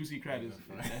 Crab. The right. Juicy Crab is.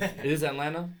 It is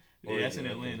Atlanta? Yeah, that's in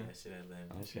Atlanta. That shit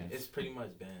Atlanta. Okay. It's pretty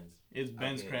much Ben's. It's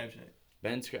Ben's Okay. Crab Shack.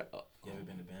 Ben's Crab. You ever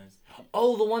been to Ben's?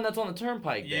 Oh, the one that's on the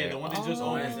turnpike Yeah, there. the one that just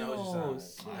Oh, opened. that's the Oh,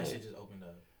 Oceanside. That sick. shit just opened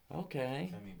up. Okay.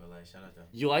 Feel me? But like, shout out to.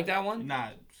 You like that one? Nah,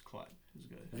 it's clot. It's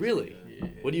good. Really? Yeah.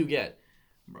 What do you get?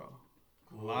 Bro,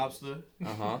 lobster,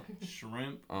 Uh-huh.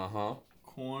 shrimp, Uh-huh.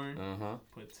 corn, Uh-huh.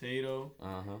 potato,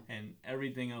 Uh-huh. and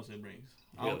everything else it brings.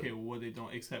 I don't Really? care what they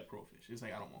don't, except crawfish. It's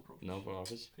like I don't want crawfish. No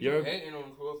crawfish. You You're hating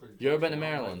on crawfish. you ever been to I don't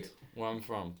like Maryland, it. where I'm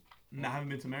from? Nah, I haven't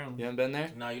been to Maryland. You haven't been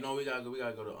there? Nah, you know we gotta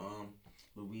go to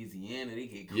Louisiana, they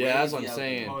get crazy. Yeah, that's what I'm out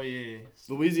saying. Oh yeah.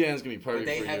 Louisiana's gonna be perfect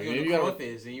But they for have you. you on You the gotta-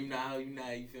 crawfish, and you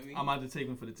feel me? I'm about to take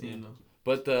one for the team though.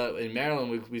 But in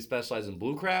Maryland, we specialize in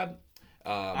blue crab.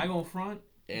 I go front.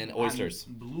 And oysters.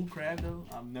 Blue crab though,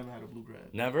 I've never had a blue crab.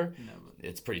 Never? Never.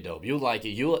 It's pretty dope. You like it.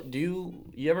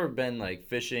 You ever been like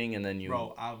fishing and then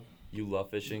you you love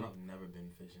fishing? I've never been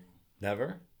fishing.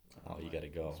 Never? Oh, you gotta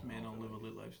go. This man don't live a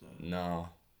lit lifestyle. No.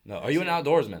 Are you an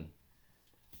outdoorsman?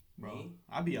 Bro, Me?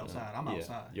 I be outside. I'm Yeah,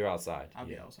 outside. You're outside. I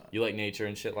be outside. You like nature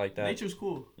and shit like that? Nature's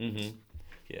cool. Mm-hmm.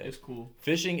 Yeah. It's cool.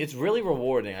 Fishing, it's really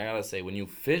rewarding. I gotta say, when you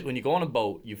go on a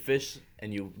boat, you fish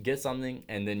and you get something,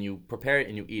 and then you prepare it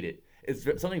and you eat it. It's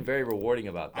something very rewarding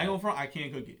about that. I ain't gonna front. I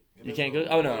can't cook it. You can't cook?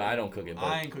 Oh no, I don't cook it. But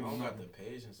I ain't I cooking don't got nothing. the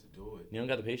patience to do it. you don't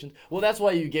got the patience. Well, that's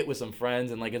why you get with some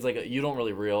friends and like it's like you don't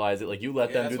really realize it. Like you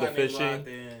let them do the fishing.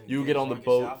 You get on the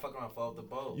boat. I fuck around, fall off the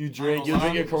boat. You drink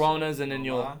your Coronas and then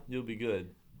you'll be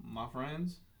good. My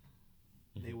friends,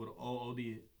 they would all OD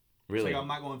it. Really? It's like I'm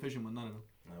not going fishing with none of them.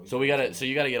 No, So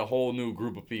you gotta get a whole new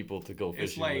group of people to go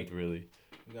fishing like- with. Really?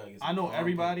 I know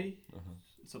everybody. Uh-huh.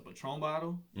 It's a Patron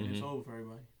bottle, and it's over for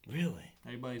everybody. Really?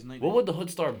 Everybody's night. What would the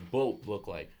Hoodstar boat look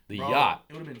like? The Bro, yacht.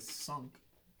 It would have been sunk.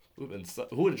 Who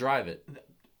would drive it?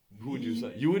 Who would you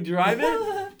say? You would drive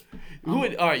it? Who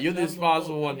would? All right, you're the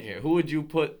responsible one here. Who would you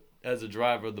put as a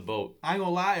driver of the boat? I ain't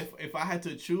gonna lie. If I had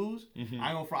to choose, Mm-hmm.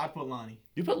 I ain't gonna. I'd put Lonnie.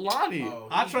 You put Lonnie. Oh,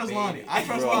 I trust Lonnie. I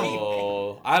trust Lonnie.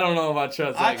 Bro, I don't know if I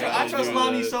trust I that guy. trust to do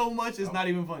Lonnie that. so much. It's not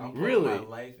even funny. I'm Really? putting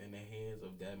my life in the hands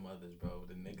of dead mothers, bro.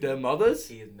 The nigga. Dead mothers?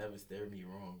 He has never stared me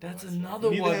wrong. Bro. That's I swear. another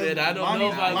Neither one has that I don't know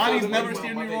Lonnie's- if I. Lonnie's put. never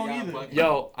steered me wrong either.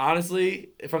 Yo, honestly,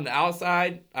 from the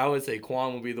outside, I would say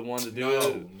Quan would be the one to do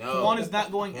it. No. Quan is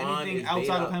not going Quan anything is outside bait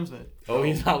of up. Hempstead. Oh,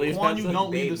 he's not leaving. Quan, you Spencer? don't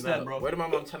leave the Babes, step, no. bro. Word of my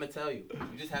mom, I'm trying to tell you.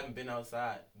 You just haven't been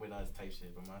outside with us type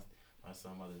shit, but my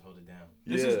son mother hold it down.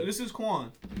 This is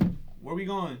Quan. Where we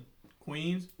going?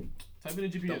 Queens. Type in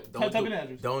the GPS. Type in the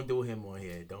address. Don't do him on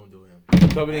here. Don't do him.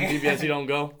 Coming in GPS, he don't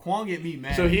go. Quan get me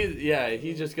mad. So he's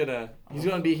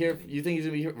gonna be here. You think he's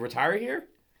gonna be here, retire here?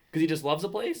 Because he just loves the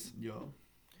place. Yo,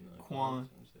 Quan,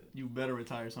 you better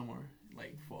retire somewhere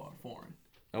like foreign.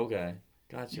 Okay,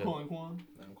 gotcha. You calling Quan?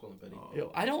 I'm calling Betty.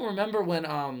 Yo, I don't remember when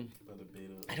Brother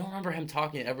Beta. I don't remember him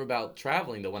talking ever about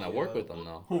traveling though when I worked with him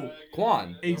though. Who?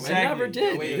 Quan. Exactly. I never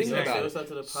did. Wait, Think so about what's it. up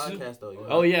to the podcast though? You know?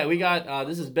 Oh yeah, we got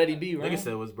this is Betty B, right? Nigga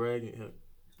said was bragging.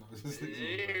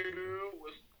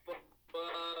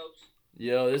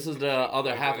 Yo, this is the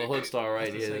other half of Hoodstar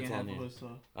right That's the here. second That's on half here. of us,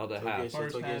 Other Okay, half. shit,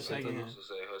 First okay, half, shit, second okay. half. To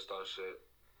say Hoodstar shit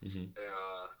Mhm. and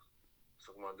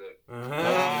suck my dick.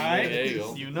 Alright, There you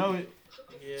go. You know it.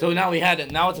 So now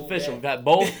now it's official. We've got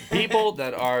both people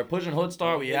that are pushing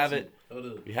Hoodstar. We have it.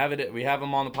 We have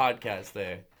them on the podcast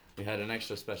there. We had an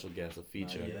extra special guest, a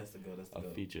feature. Yeah, that's the go. That's the A go.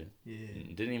 feature. Yeah.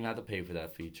 Didn't even have to pay for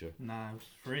that feature. Nah, it was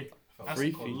free. Fuck, That's free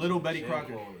a feature. little Betty Jim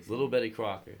Crocker. Cole is- Little Betty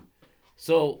Crocker.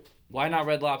 So why not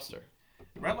Red Lobster?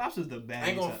 Red Lobster's the bad I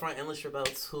ain't gonna eats. front Endless Rebel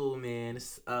too, man.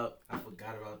 It's up. I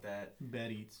forgot about that.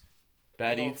 Bad eats.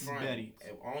 Bad I ain't Eats? gonna front. Bad Eats.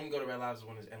 I only go to Red Lobster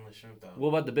when it's Endless Shrimp though. What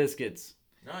about the biscuits?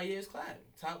 No, yeah, it's clap.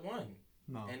 Top one.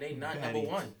 No. And they not Bad number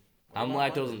Eats. one. I'm What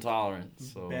about lactose one? intolerant,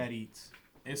 so. Bad Eats.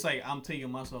 It's like I'm taking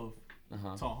myself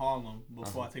Uh-huh. to Harlem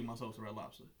before I take myself to Red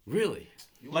Lobster. Really?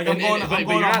 Like And- I'm going, and- I'm but going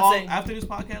you're to not Harlem saying- after this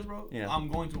podcast, bro. Yeah. I'm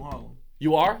going to Harlem.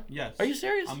 You are? Yes. Are you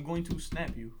serious? I'm going to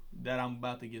snap you that I'm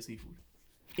about to get seafood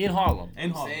In Harlem. in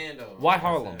I'm Harlem. saying, though, Why like I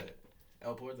Harlem? said,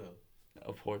 El Porto.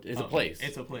 A port. It's a place.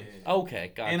 It's a place. Yeah.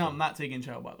 Okay, gotcha. And I'm not taking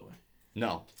chow, by the way.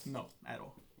 No, No, at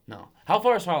all. no. How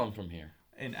far is Harlem from here?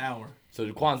 An hour.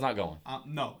 So Quan's not going.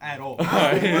 No, at all.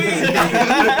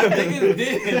 Niggas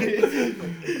did.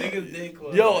 Niggas did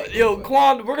close. Yo,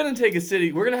 Quan, we're gonna take a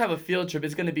city. We're gonna have a field trip.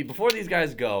 It's gonna be before these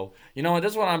guys go. You know what?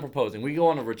 This is what I'm proposing. We go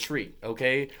on a retreat,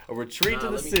 okay? A retreat to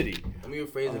the city. Let me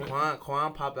rephrase it.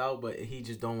 Quan pop out, but he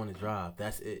just don't want to drive.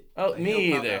 That's it. Oh, Like, me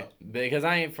he'll pop either. out. Because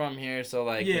I ain't from here, so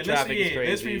like Yeah, the traffic is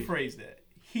let's crazy. rephrase that.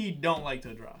 He don't like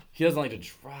to drive. He doesn't like to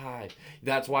drive.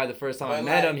 That's why the first time I But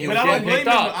met like- him, he But was But I getting don't blame picked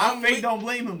him. up. I fake don't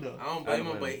blame him though. I don't blame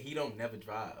him, but he don't never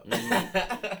drive.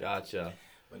 Gotcha.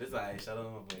 But it's alright. Shout out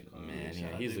my boy Quan. Man, shout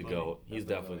yeah, out he's to the Buddy. goat. He's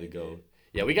That's definitely the what I goat. did.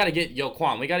 Yeah, we gotta get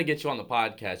Quan. We gotta get you on the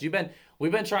podcast.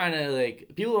 We've been trying to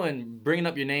like people have been bringing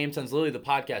up your name since literally the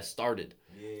podcast started.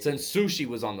 Yeah. Since Sushi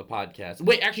was on the podcast.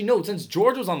 Wait, actually no. Since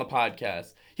George was on the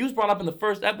podcast, he was brought up in the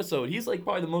first episode. He's like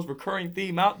probably the most recurring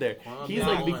theme out there. Quan, He's nah,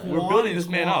 like Quan. we're Quan building is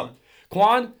this man Quan. up.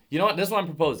 Quan, you know what? This is what I'm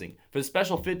proposing for the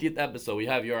special 50th episode. We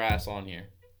have your ass on here.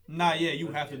 Nah, yeah, you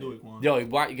have to do it, Quan. Yo,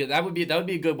 that would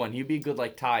be a good one. He'd be a good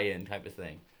like tie-in type of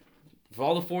thing. For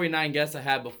all the 49 guests I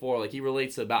had before, like he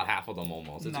relates to about half of them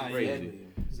almost. It's Nah, crazy. Exactly.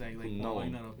 exactly. Like, No. why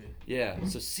you not up here? Yeah.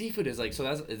 So seafood is like, so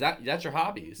that's your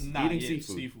hobbies? Nah, Eating yeah,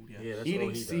 seafood. yeah. Yeah, that's all Eating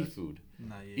he does. seafood.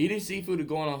 Nah, yeah. Eating seafood or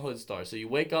going on Hoodstar. So you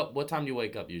wake up. What time do you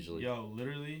wake up usually? Yo,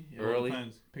 literally. It Early? all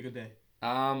depends. Pick a day.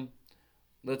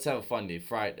 Let's have a fun day.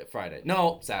 Friday.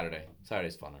 No, Saturday.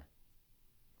 Saturday's funner.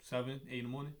 7, 8 in the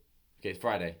morning. Okay,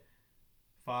 Friday.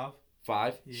 5.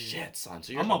 5. Yeah. Shit, son.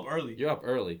 So you're I'm up early. You're up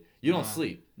early. You don't Nah.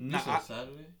 sleep. Nah, You said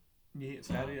Saturday? yeah,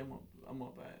 Saturday I'm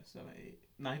up at 7, 8.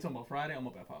 Nah, he talking about Friday. I'm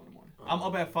up at 5 in the morning. I'm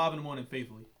up at 5 in the morning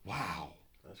faithfully. Wow.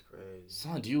 That's crazy.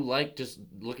 Son, do you like just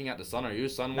looking at the sun? Are you a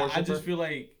sun Nah, worshiper? I just feel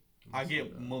like I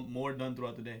get more done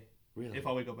throughout the day Really? if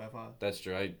I wake up at 5. That's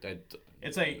true.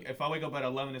 It's like if I wake up at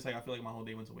 11, it's like I feel like my whole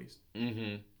day went to waste.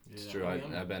 Mm-hmm. It's Yeah, true. I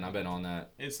mean, I've been on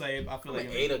that. It's like I feel I'm like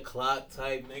an 8 o'clock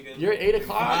type nigga. You're 8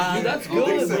 o'clock. Dude, that's Oh,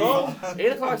 good, they bro. say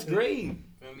 8 o'clock's great.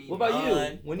 Feel me? What about you?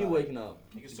 9. When you waking up?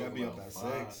 Niggas You gotta talking be up about at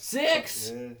 5. 6.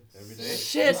 Yeah, every day.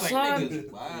 Shit, It's like son. Niggas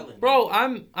wildin'. Bro,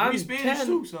 I'm we Spanish 10,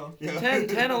 too, so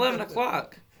 10, 11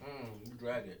 o'clock. You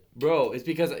drag it. Bro, it's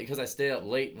because I stay up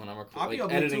late when I'm I'll be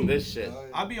up editing late, too. this shit.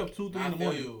 I'll be up 2, 3 I in the feel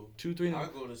morning. you. 2, 3. I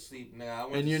go to sleep, nigga. I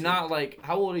went And to you're sleep. not like,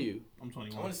 how old are you? I'm I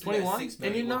 21. went to sleep at 21? 6:30,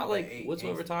 And you're woke not up like at 8.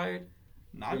 whatsoever tired?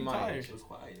 Nah, I'm Remind me. tired. It was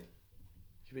quiet.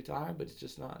 You be tired, but it's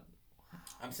just not.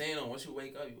 I'm saying, once you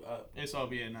wake up, you up. It's all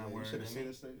be at 9 You word. should have seen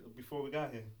this thing before we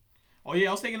got here. Oh yeah,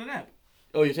 I was taking a nap.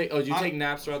 Oh, you take I- take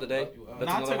naps throughout the day? You up.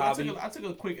 That's Nah, another hobby. I took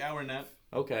a quick hour nap.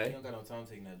 You Okay. don't got no time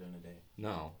taking that during the day.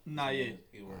 No. Nah, yeah.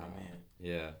 You were a man.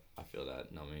 Yeah, I feel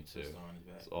that. No, me too. Just on his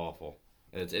back. It's awful.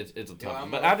 It's a tough Yo, one.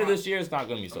 I'm But a- after this year, it's not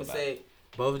gonna be I'm so gonna bad. say,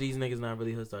 both of these niggas not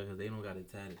really hood because they don't got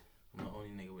it tatted. I'm the only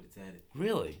nigga with it tatted.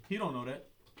 Really? He don't know that.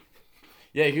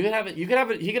 Yeah, you could have it. You could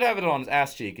have it. He could have it on his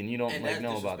ass cheek, and you don't And like that's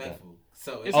know about that. disrespectful.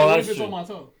 So It's it's Oh, like, what that's if it's true. on my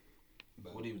toe?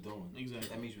 what he was doing. Exactly.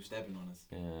 That means you're stepping on us.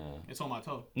 Yeah. It's on my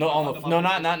toe. No, on Under the my no,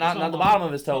 foot. not It's on the my bottom foot.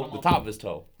 of his It's on toe, my the top of his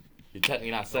toe. You're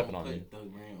technically not stepping Don't on you. put those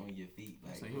ring on your feet.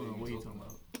 Like, It's like, hold on, what are you talking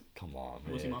about? Come on,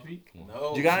 You wanna see my man. feet? Come on.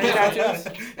 No. You got any tattoos?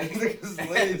 Niggas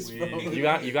lazy, bro. Weird.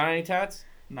 You got any tats?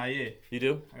 Nah, yeah. You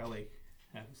do? I got like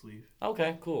half a sleeve.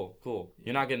 Okay, cool.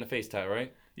 You're not getting a face tat,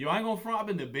 right? Yo, I ain't gonna front. I've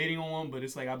been debating on one, but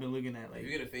it's like I've been looking at If like you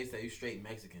get a face that, you straight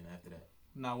Mexican after that.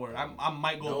 not word. I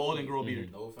might go bald and grow a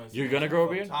beard. No offense. You're gonna grow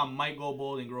a beard? I might go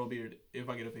bald and grow a beard if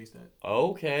I get a face tat.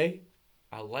 Okay.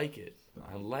 I like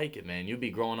it, man. You'll be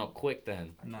growing up quick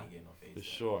then. I Nah. can't get no face. For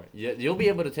sure. Yeah, you'll be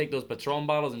able to take those Patron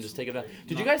bottles and just take it out.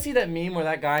 Did you guys see that meme where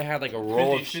that guy had like a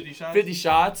roll 50 of shots? 50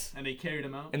 shots And they carried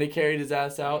him out. and they carried his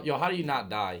ass out? Yo, how do you not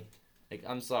die? Like,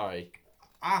 I'm sorry.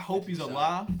 I hope he's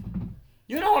alive.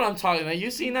 You know what I'm talking about. You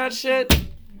seen that shit?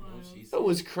 She That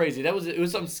was crazy. It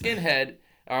was some skinhead.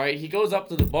 All right, he goes up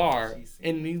to the bar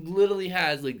and he literally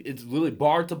has like it's literally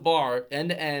bar to bar, end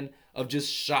to end of just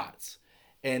shots,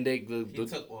 and He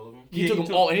took all of them. he Yeah, took he them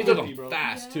took all and he took 50, them bro.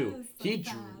 fast too. Yes, He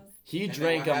so dr- fast. he And then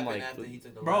drank what them happened like after he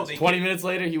took the Bro, last they- 20 minutes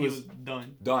later. He He was was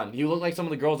done. done. He looked like some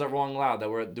of the girls at Rolling Loud that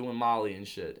were doing Molly and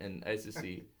shit and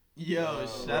ecstasy. Yo,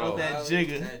 Oh, shout out bro. that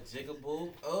jigger. That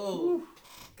jigaboo. Oh,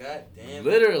 god damn.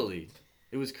 Literally,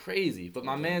 it was crazy. But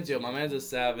my man's a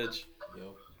savage.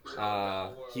 Yo.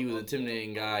 He was an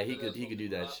intimidating guy. He could do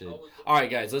that shit. All right,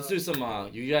 guys, let's do some.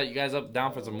 You guys up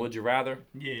down for some Would You Rather?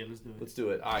 Yeah, let's do it. Let's do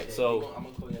it. All right, Yeah, so I'm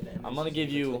gonna call you at the end. I'm gonna Just give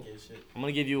you- click your shit. I'm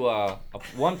gonna give you a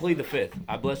one plead the fifth.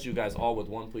 I blessed you guys all with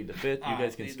one plead the fifth. You All guys right,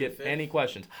 can plead the skip fifth. any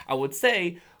questions. I would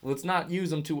say let's not use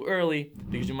them too early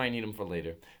because you might need them for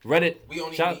later. Reddit, We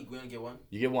only shout- we only get one.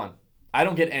 you get one. I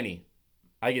don't get any.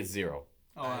 I get 0.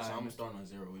 Oh, Alright, so alright. I'm starting on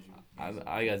 0 with you.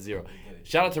 I got 0. You get it.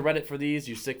 Shout out to Reddit for these,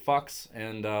 you sick fucks,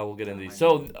 and we'll get into these.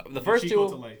 So the first Chico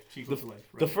to two. life. Chico to life.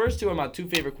 The first two are my two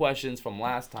favorite questions from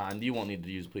last time. You won't need to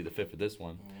use plead the fifth for this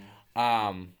one.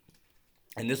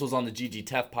 And this was on the GG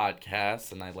Tef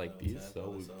podcast, and I like these.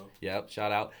 So, yep,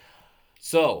 shout out.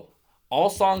 So, all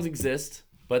songs exist,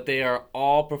 but they are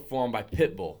all performed by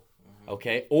Pitbull.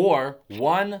 Okay? Or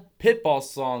one Pitbull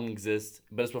song exists,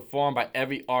 but it's performed by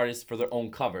every artist for their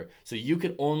own cover. So you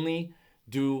could only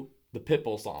do the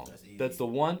Pitbull song. That's easy. That's the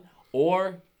one.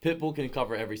 Or Pitbull can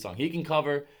cover every song. He can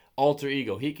cover Alter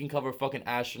Ego. He can cover fucking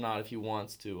Astronaut if he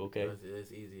wants to, okay?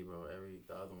 It's easy, bro.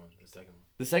 The other one, the second one.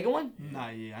 The second one? Nah,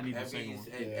 yeah, I need the second one.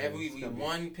 Every it's gotta be-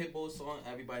 one Pitbull song,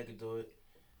 everybody could do it.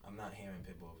 I'm not hearing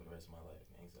Pitbull for the rest of my life.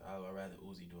 Man. I'd rather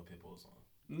Uzi do a Pitbull song.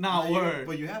 Nah, word.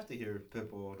 But you have to hear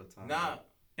Pitbull all the time. Nah.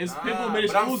 It's nah, Pitbull, but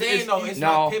it's I'm Uzi. saying though, it's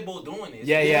No. not Pitbull doing it.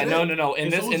 Yeah, no. In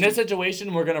It's this Uzi.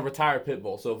 situation, we're gonna retire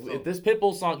Pitbull. So if this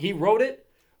Pitbull song, he wrote it,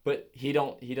 but he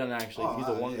doesn't actually. Oh, He's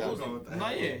the one yeah, guy. I'm going with that. Nah,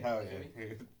 yeah. Hell yeah.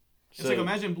 It's like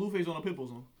imagine Blueface on a Pitbull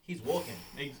song. He's walking.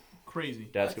 It's crazy.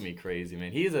 That's gonna be crazy,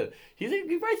 man. He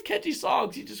writes catchy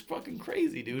songs. He's just fucking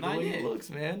crazy, dude. The Nah, way yeah. he looks,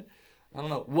 man. I don't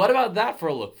know. What about that for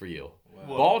a look for you? What?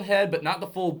 Wow. Bald head, but not the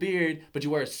full beard. But you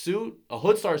wear a suit, a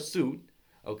Hoodstar suit,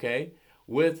 okay,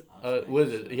 with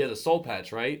he has a soul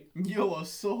patch, right? Yo, a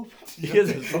soul. He has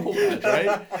a soul patch,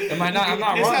 right? Am I not? I'm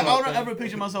not It's wrong. like, I about don't that. ever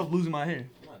picture myself losing my hair.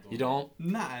 You don't?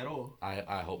 Not at all.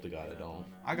 I hope to God I don't.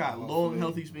 I got long,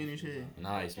 healthy Spanish hair.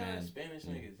 Nice, man. Spanish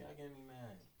niggas, y'all getting me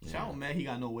mad. Shout out, man. He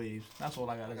got no waves. That's all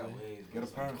I I gotta got say. waves. Get a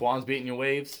perm. Quan's beating your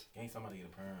waves. Ain't somebody get a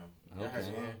perm. Y'all Okay. heard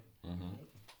your hair?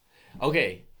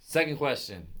 Okay, second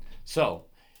question. So,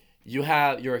 you're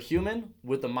a human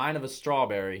with the mind of a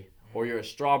strawberry, or you're a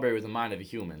strawberry with the mind of a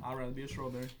human. I'd rather be a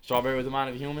strawberry. Strawberry with the mind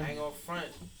of a I human? ain't gonna front,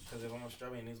 because if I'm a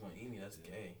strawberry and niggas gonna eat me, that's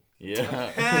gay.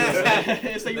 Yeah.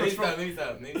 It's like you're a Let straw- me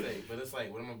stop. But it's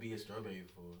like, what am I gonna be a strawberry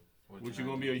for? What you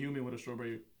gonna be a human with a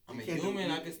strawberry? I'm a You can't do-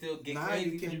 human, I can still get Nah, crazy.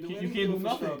 you can't do You anything can't do with a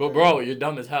nothing. strawberry. But bro, you're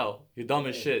dumb as hell. You're dumb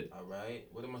as shit. Alright,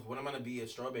 what am I gonna be a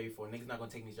strawberry for? Niggas not gonna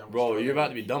take me. Bro, you're about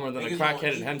to be dumber than a Niggas crackhead gonna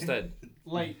in eat- Hempstead.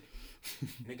 Like,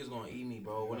 Niggas gonna eat me,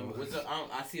 bro.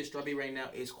 I see a strawberry right now.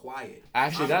 It's quiet.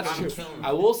 Actually, that's I'm true. killing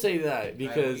I will say that Like,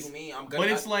 because what do you mean? I'm But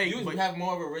it's like- you but- have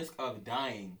more of a risk of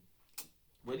dying.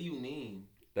 What do you mean?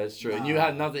 that's true. And Nah. you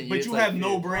have nothing. but it's you like- have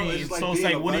no brain, it's like so it's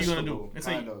being like, a what are you gonna vegetable, do? It's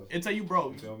kind like, of. it's like you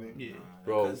broke. You feel me? Yeah.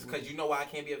 Bro. Because you know why I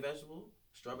can't be a vegetable?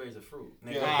 Strawberries are fruit.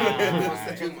 Nigga.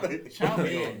 Yeah. Too much. Shout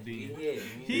out Yeah, OD. yeah,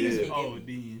 He's yeah.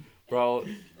 OD. Bro,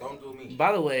 Don't do me.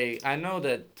 by the way, I know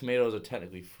that tomatoes are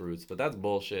technically fruits, but that's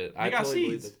bullshit. I got totally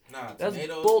believe seeds. that. Nah, That's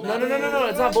tomatoes. bull. No.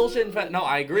 It's not bullshit. In fact, no,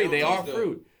 I agree. They They don't are taste good.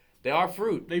 fruit. They are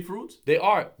fruit. They fruits? They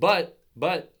are, but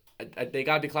they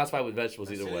gotta be classified with vegetables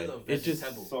That either shit way. is a It's just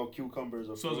vegetable. So cucumbers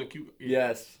are So it's a fruit. cute.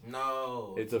 yes,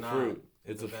 No. it's a not. fruit.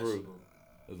 It's a fruit. vegetable.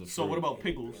 It's a So what fruit. about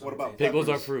pickles? What about pickles?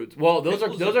 Are peppers? fruits. Well, those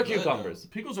Pickles are are good, cucumbers.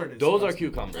 Pickles are Those are disgusting. Are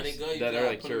cucumbers they good? You that are gotta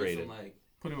like put 'em in curated some, like,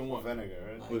 Put them in what?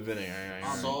 Vinegar, right? with vinegar.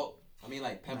 Right. salt. I mean,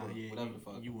 like pepper, Nah, yeah, whatever the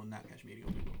fuck. you will not catch me eating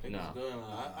pickle. Pickles Nah. good.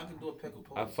 I can do a pickle.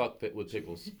 I Pause. fuck with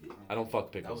pickles. I don't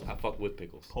fuck pickles. I fuck with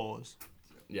pickles. Pause.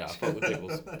 Yeah, I fuck with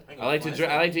pickles. ain't I gonna like to lie,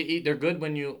 drink. I like to eat. They're good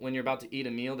when you're about to eat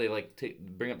a meal. They like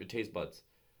bring up your taste buds.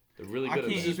 They're really I good.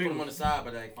 can't at You that. just put them on the side,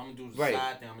 but like if I'm gonna do the Right.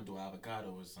 side thing, I'm gonna do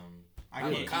avocado or something. I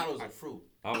can't. Avocado's a fruit.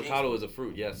 Avocado is a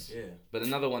fruit, yes. Yeah. But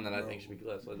another one that I think should be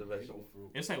classified as a vegetable.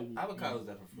 It's like Avocado's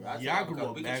definitely fruit. I Yeah, I grew avocado.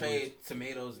 up We can backwards. trade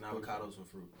tomatoes and avocados for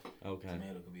fruit. Okay.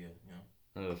 Tomato could be a,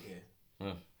 Ugh. yeah. Ugh.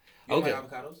 You don't Okay.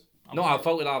 like avocados? No, I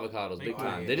fuck with avocados big Oh,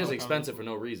 time. yeah, They're just avocados. expensive for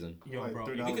no reason. Yo, Like bro.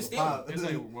 $3 You can a steal pop. It's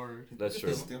like a word. That's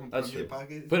true. Steal 'em, That's put 'em in true. your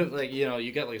pocket. Put it like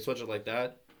you get like a sweatshirt like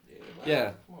that.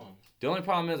 Yeah. Come on. The only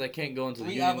problem is I can't go into the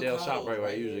Three Uniondale avocados ShopRite where I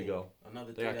right usually here. go.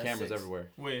 Another They got that's cameras 6.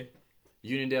 everywhere. Wait.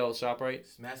 Uniondale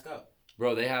ShopRite, Mask up.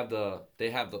 bro. They have the.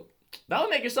 That would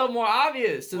make yourself more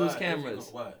obvious to those What? cameras.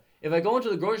 What? If I go into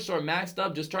the grocery store maxed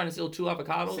up just trying to steal 2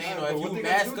 avocados. Saying, but if what you they gonna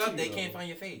mask do to up, you, they though? can't find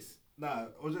your face. Nah,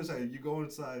 I was just saying, you go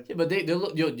inside. Yeah, but they'll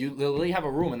literally have a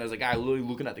room and there's a guy literally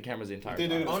looking at the cameras the entire They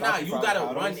time. did Oh, Stop nah, you you from gotta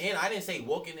avocados? run in. I didn't say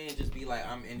walking in and just be like,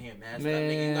 I'm in here masked up. Nigga,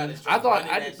 you Man, gotta I straight thought run in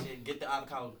that shit, get the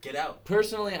avocado, get out.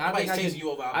 Personally, I Nobody's think I chasing could.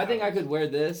 you over I think I avocados. could wear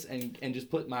this and just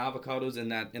put my avocados in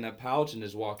that pouch and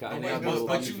just walk out. No, And wait, have Nobody's no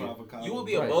but gonna you, stop you for avocado. you will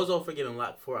be a Right. bozo for getting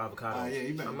locked for avocados. Ah, yeah,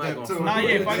 you better I'm that not going too. for Nah, yeah,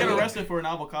 if I get Yeah. arrested for an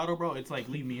avocado, bro, it's like,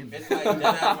 leave me in there. It's like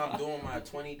that if I'm doing my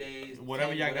 20 days.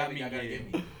 Whatever 10, y'all got whatever me, y'all gotta yeah.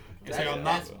 give me. It's like, I'm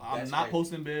That's not right.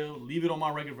 posting bail. Leave it on my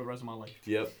record for the rest of my life.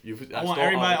 Yep. I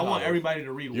want everybody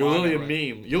to read. You're why I literally got a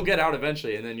arrested. meme. You'll get out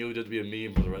eventually, and then you'll just be a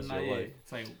meme for the rest Nah, of your yeah. life.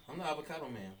 It's like, I'm the avocado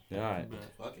man. Yeah, all right.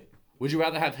 but Fuck it. Would you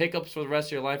rather have hiccups for the rest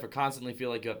of your life or constantly feel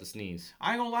like you have to sneeze?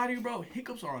 I ain't gonna lie to you, bro.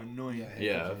 Hiccups are annoying.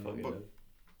 Yeah, hiccups, fuck it. but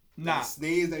Nah,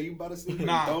 Sneeze that you about to sneeze.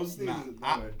 Nah, Don't sneeze. nah.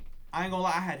 Nah. I ain't gonna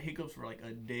lie. I had hiccups for like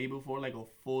a day before, like a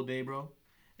full day, bro.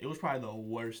 It was probably the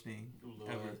worst thing You little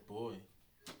ever. ass boy.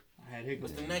 I had hiccups.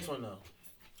 What's the next one though?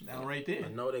 That right there. I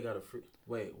know they got a free.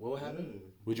 Wait, what happened?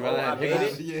 Would you Oh, rather I have made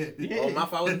hiccups? it? Yeah. Oh, my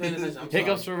fault. I wasn't paying attention. I'm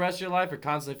Hiccups sorry. for the rest of your life or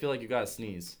constantly feel like you gotta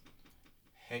sneeze?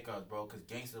 Hiccups, bro. Cause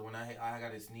gangster, when I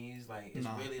got to sneeze, like it's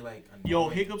Nah. really like. Yo,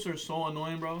 annoying. hiccups are so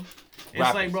annoying, bro. It's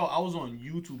Rappers. like, bro, I was on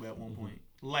YouTube at one point,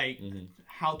 like Mhm.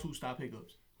 how to stop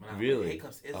hiccups. When Really?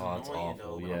 Hiccups is Oh, it's annoying awful,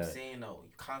 though. But yeah. I'm saying though,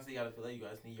 you constantly gotta feel like you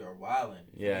gotta sneeze. You're wilding.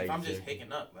 Yeah, If I'm just exactly.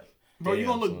 hicking up, like. Bro, you Damn,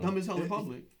 gonna look son. dumb as hell in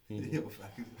public. Yo,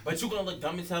 fact. But you gonna look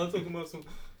dumb as hell talking about some.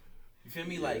 You feel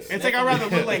me? Like. It's like I'd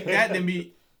rather look like that than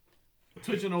be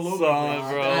twitching all over. Son, the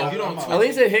bro. Nah, you don't At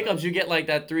least at hiccups, you get like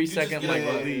that 3 just second get like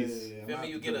a- release. Feel me?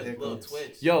 You get a little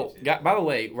twitch. Yo, Shit. by the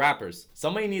way, rappers,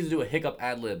 somebody needs to do a hiccup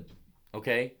ad lib.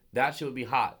 Okay, that shit would be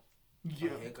hot. Yeah.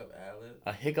 A hiccup ad-lib?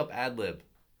 A hiccup ad lib.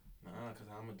 Nah, cause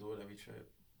I'm gonna do it every trip.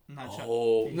 Not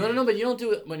Oh try- no, but you don't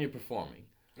do it when you're performing.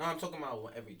 No, I'm talking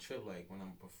about every trip. Like when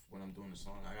I'm doing the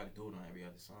song, I gotta do it on every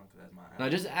other song because that's my. No,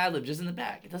 just ad lib, just in the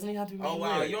back. It doesn't even have to be. Oh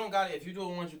wow, lyric. you don't got it. If you do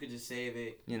it once, you could just save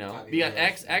it. You know, Copy we got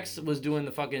paste. X was doing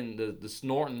the fucking the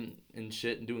snorting and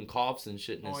shit and doing coughs and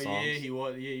shit in his songs. Yeah, he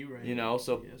was. Yeah, you right. You know,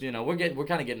 so Yes. you know we're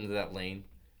kind of getting into that lane.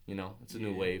 You know, it's a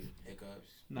new wave. Hiccups.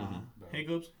 Nah,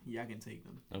 hiccups. Yeah, I can take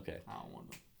them. Okay. I don't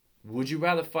want them. Would you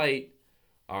rather fight?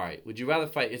 All right. Would you rather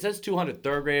fight? It says 200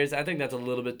 third graders. I think that's a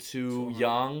little bit too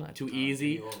young, too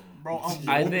easy. Bro,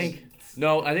 I think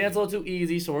no. I think that's a little too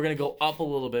easy. So we're gonna go up a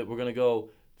little bit. We're gonna go.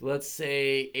 Let's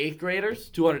say 8th graders.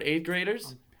 200 8th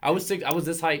graders. I was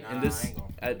this height in this I ain't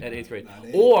gonna- at 8th grade. Nah,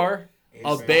 they- Or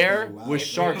a grade. bear Wow. with Eighth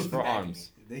sharks grade for is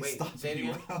arms. They Wait, stopped say it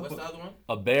you again. out. What's the other one?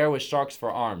 A bear with sharks for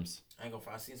arms. I ain't gonna.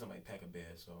 I seen somebody peck a bear.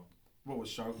 So. What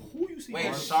was shark? Who you see? Wait,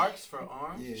 arms? sharks for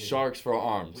arms? Yeah. Sharks for What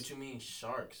arms. you mean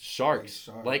sharks? Sharks.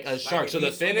 Sharks. Like a Like, shark. if So you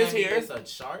the fin swing is at me, here. It's a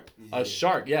shark. A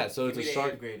shark. Yeah. So Give it's me a the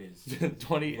shark. 8th graders.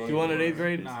 200 8th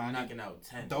graders. Nah, I'm knocking out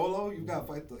 10. Dolo? You gotta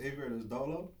fight the 8th graders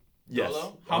Dolo? Yes.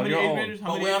 Dolo? How On many your 8th own. graders? How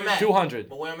But many where 8th I'm at? graders? 200.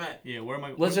 But where I'm at? Yeah, where am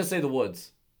I? Let's just say the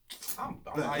woods. I'm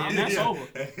And that's over.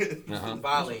 Uh-huh.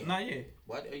 violating. Nah, yeah.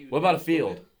 What are you? What about a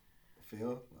field? Phil?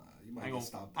 Nah, you might I ain't get gonna,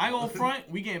 stopped. I ain't gonna front.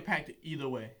 We getting packed either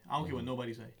way. I don't care what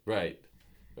nobody say. Right.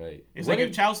 Right. It's What like if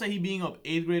did- Chow say he being up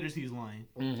 8th graders, he's lying.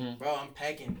 Mhm. Bro, I'm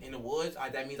packing in the woods.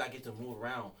 That means I get to move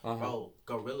around. Uh-huh. Bro,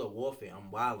 guerrilla warfare. I'm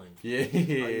wilding. Yeah. Are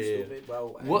you stupid, bro?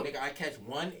 What- Nigga, I catch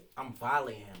one, I'm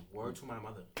violating him. Word to my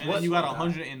mother. And What- then you got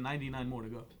 199 more to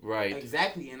go. Right.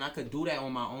 Exactly, and I could do that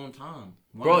on my own time.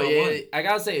 Bro, One on yeah, one. I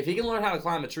gotta say, if he can learn how to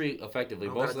climb a tree effectively, I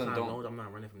don't most of gotta them climb don't. no- I'm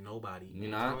not running from nobody. You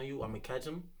I'm not? telling you, I'm gonna catch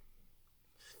him,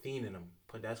 fiending him.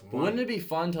 But that's But one. wouldn't it be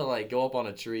fun to like go up on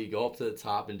a tree, go up to the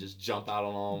top, and just jump out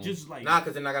on them? Just like Nah,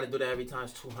 because then I gotta do that every time.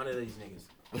 It's 200 of these niggas.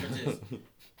 I could just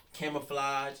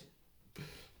camouflage.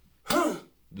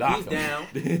 Knock He's 'em.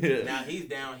 down. Now he's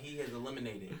down. He has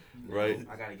eliminated. Now Right.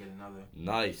 I gotta get another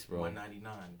Nice, bro.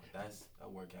 199. But that's a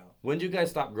workout. When did you guys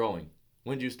stop growing?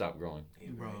 When did you stop growing?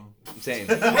 bro. Same.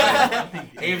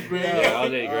 8th grade. Yeah, I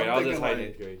was 8th grade. I was I'm just high in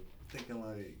thinking 8th grade. Thinking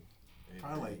like,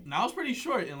 probably like, Now I was pretty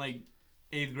short in like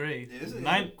 8th grade. yeah, this is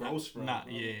Ninth. growth spurt. Nah,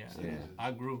 bro. yeah. Yeah.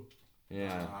 I grew.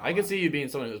 Yeah, I could see you being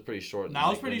someone who was pretty short. Now I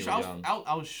was like, when pretty you were short. young.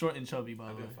 I was short and chubby by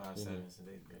I've the way. been 5'7" since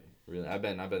 8th grade. Really, I've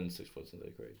been 6 foot since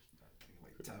 8th grade.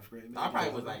 Like 10th grade. I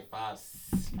probably was like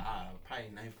 5'5", probably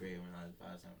 9th grade when I was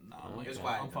 5'7". Nah, I'm like It's that.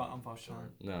 quiet, I'm though. I'm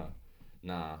 5'7".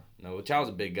 No. Chow's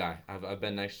a big guy. I've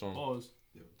been next to him. Pause.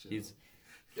 Yo, chill.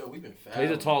 Yo, we've been fat.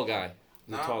 He's a tall guy.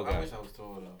 He's Nah, a tall I guy. wish I was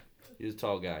tall though. He's a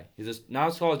tall guy. He's just not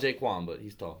as tall as Jaquan, but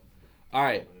he's tall. All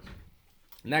right,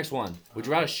 next one. Would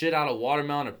you rather shit out a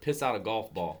watermelon or piss out a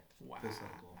golf ball? Wow. Piss out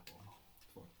golf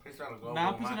ball. Piss out a golf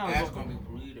Nah, ball. pissing My out a ass golf gonna be ball.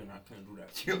 bleeding. I couldn't do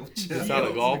that. Yo, chill. Piss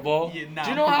out a golf ball? Yeah, nah. Do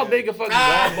you know how big a fucking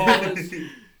golf ball is?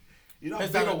 You know how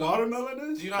Piss big out a a watermelon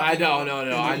is? Do you know I how don't big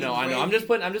know. a- I know. I'm just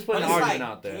putting But an it's argument like,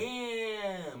 out there,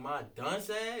 Damn, my done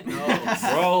said no,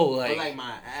 bro. But Like, like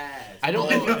my ass. I don't.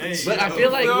 Bro, Hey, but I yo.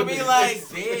 feel like, feel with me the- like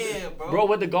damn, bro. bro,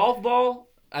 with the golf ball,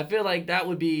 I feel like that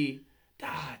would be.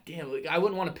 Ah, damn. Like, I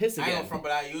wouldn't want to piss I ain't again. go from,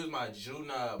 but I use my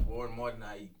Juna board more than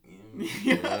I.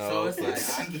 Yeah. So it's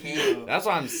like I can't. That's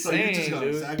what I'm So you just saying,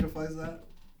 gotta dude. sacrifice that?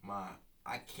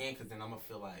 I can't, cause then I'm gonna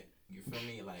feel like, you feel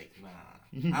me, like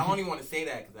nah. I don't even want to say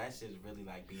that, cause that shit's really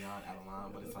like beyond out of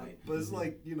line. But it's like, But it's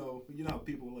like, you know how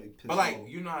people like piss but like off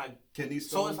you know, kidney so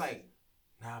stones? it's like,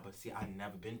 nah. But see, I've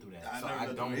never been through that, I so never I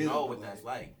been don't through it know either, what but that's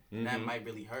like. And that Mhm. might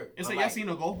really hurt. It's But like y'all seen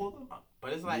a golf ball though?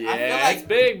 But it's like Yeah, I feel like it's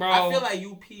big, bro. I feel like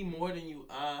you pee more than you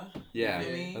Yeah, You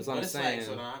feel me? that's what But I'm it's saying. Like,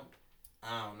 so then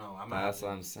I don't know. I'm not. That's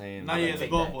what I'm saying. Nah, I'm yeah, gonna the take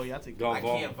golf that. ball. Yeah, I take Golf I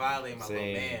ball. can't violate my little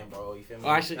Same. man, bro. You feel me? Oh,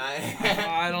 actually,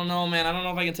 I don't know, man. I don't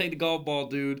know if I can take the golf ball,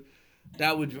 dude.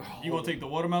 That would. You gonna take the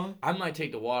watermelon? I might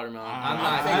take the watermelon. I'm I'm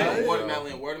not. I'm taking bro. the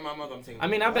watermelon. Word of my mother, I'm taking. I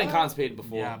mean, I've been constipated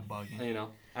before. Yeah, bugging. You know,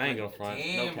 I ain't gonna front.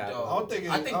 Damn, no cap. dog. I don't think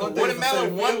I it- think I the don't think it's the watermelon,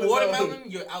 same one feeling,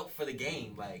 watermelon, you're out for the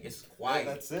game. Like it's Yeah, quiet.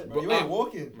 that's it, Bro, bro. You ain't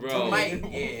walking. bro. Might, yeah,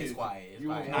 it's quiet. It's You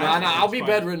quiet. won't- Nah, I'll be It's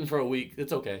fine. bedridden for a week.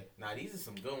 It's okay. Nah, these are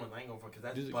some good ones. I ain't going for because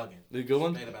that's These are- bugging. The good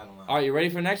one. Straight up out of line. All right, you ready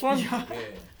for the next one? Yeah. Yeah,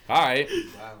 All right.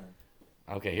 violent.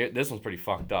 Okay, here. This one's pretty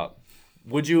fucked up.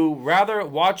 Would you rather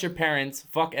watch your parents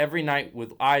fuck every night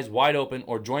with eyes wide open,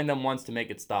 or join them once to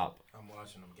make it stop? I'm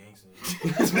watching them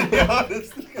gangsters. To be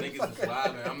honest. Niggas is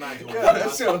wild, man. I'm not doing Yeah, that.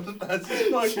 that's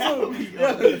fucked too. Yeah.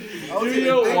 I was Dude, even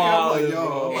you're thinking, I'm wild, like, bro.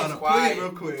 yo, I'm It's about to quiet. play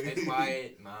real quick. It's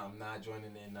quiet. Nah, I'm not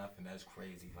joining in nothing. That's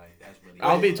crazy. Like that's really.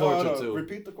 I'll be Wait, tortured hold on. too.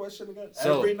 Repeat the question again.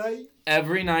 So- Every night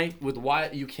Every night with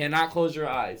wide, you cannot close your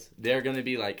eyes. They're gonna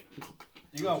be like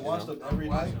you gotta watch them every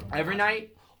I'm night. watching them. every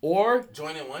night, or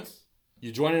Join in once.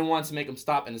 you join in once to make them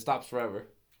stop, and it stops forever.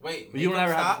 Wait, But you make don't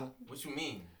them ever have stop? What you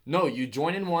mean? No, you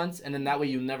join in once, and then that way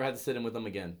you never have to sit in with them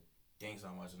again. Gangs,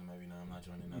 I'm watching them every night. I'm not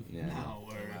joining nothing. Yeah. No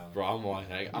word. Bro, I'm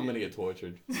watching. I'm gonna get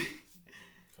tortured.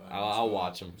 I'll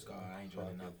watch them. I ain't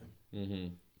joining nothing.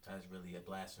 Mm-hmm. That's really a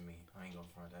blasphemy. I ain't going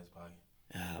front. That's pocket.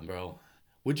 Yeah, bro.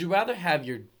 Would you rather have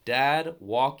your dad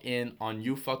walk in on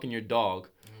you fucking your dog,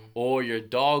 or your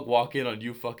dog walk in on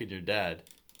you fucking your dad?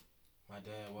 My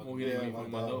dad walking. Well, Yeah, me my fuck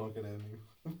my dog dog. looking at me.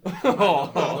 My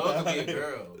dog could be a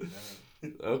girl. Man.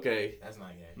 Okay. That's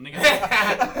not gay.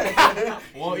 Nigga.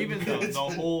 Well, even the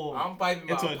whole. I'm piping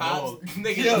It's my a pops. dog.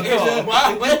 Nigga,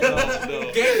 why? What?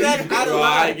 No. Gay sex out of Bro,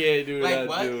 I line. can't do Like that,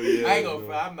 what? dude. Yeah, I ain't gonna.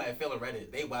 bro. I'm not feeling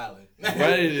Reddit. They wildin'.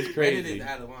 Reddit is Reddit crazy. is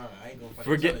out of line. I ain't gonna fucking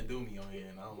Forget- try to do me on here,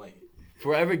 and I don't like it.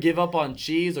 Forever give up on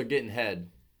cheese or getting head?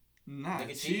 Nah,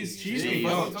 Nigga, cheese cheese. can Cheese.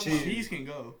 go. Cheese. Cheese can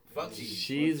go. Fuck cheese.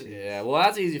 Cheese? Yeah. Well,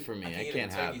 that's easy for me. I can't I eat a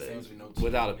can't have turkey it sandwich with no cheese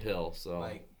without a on it. pill. So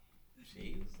Like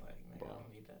cheese. Like man, I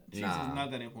don't need that. Cheese Nah. is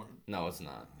not that important. no, it's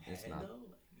not. It's Head not. though?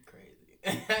 Like,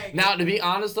 crazy. Now, to be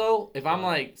honest though, if I'm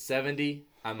like 70,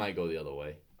 I might go the other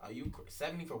way. Are you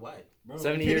 70 for what? Bro,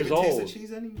 70 you can't years even taste old. the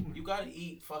cheese anymore. You gotta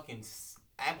eat fucking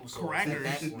applesauce Crackers.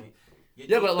 at that point. Your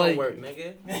Yeah, teeth but, don't like- work,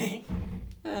 nigga.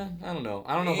 I don't know.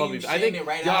 I don't know if Yeah, I'll be. you I think. shitting it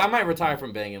right yo, I out. might retire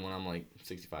from banging when I'm like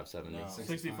 65, 70. No.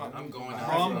 65. I'm going. Bro,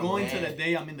 out I'm from going to bad. the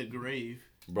day I'm in the grave.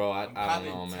 Bro, I'm I don't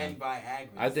know, popping 10 man.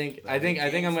 Viagra. I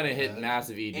think I'm gonna hit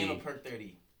massive And a ED. perk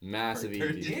 30. Massive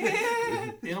Perk ED.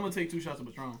 Yeah. And I'm gonna take 2 shots of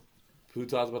Patron.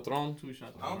 Putas patron. 2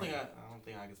 shots. Of I don't Patron.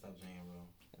 think I can stop drinking,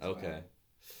 bro. It's Okay. fine.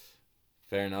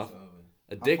 Fair enough. It's over.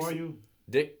 A How dick. far are you?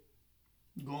 Dick.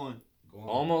 Going. Go on.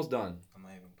 Almost done. I'm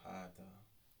not even pod though.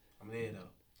 I'm there though.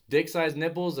 Dick sized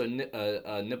nipples or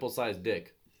nipple sized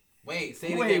dick. Wait,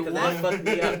 say it Wait, again, cause that what? fucked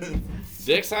me up.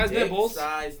 Dick sized nipples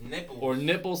Size nipples. or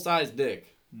nipple sized dick.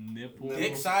 Nipple.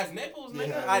 Dick size nipples, nigga.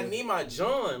 Yeah. I need my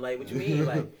joint. Like, what you mean?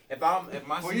 Like, if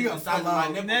my Well, shit you is the got size of pull my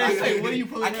out. nipples, Nah, I it's like, can't, what are you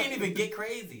pulling I out? can't even get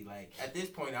crazy. Like, at this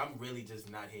point, I'm really just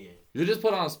not here. You just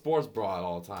put on a sports bra at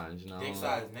all times, you know. Dick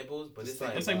size nipples, but it's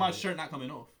like It's like my shirt not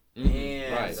coming off. Mhm.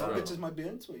 Yeah, Right. Some right. bitches might be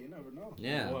into it. You never know.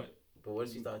 Yeah. What? But what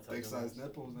if she start talking Big size about?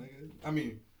 nipples, nigga. I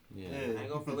mean, Yeah. I ain't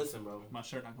going for listen, bro. My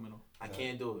shirt not coming off. I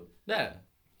can't do it. Yeah.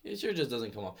 It sure just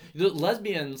doesn't come off. The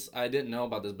lesbians, I didn't know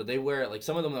about this, but they wear, like,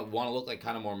 some of them that want to look, like,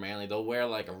 kind of more manly, they'll wear,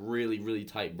 like, a really, really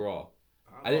tight bra.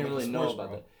 I didn't really know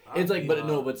about that. It's like, but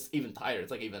no, but it's even tighter.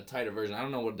 It's like even a tighter version. I don't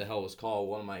know what the hell it was called.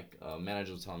 One of my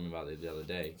managers was telling me about it the other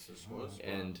day.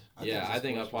 And, yeah, I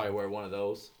think I'll probably wear one of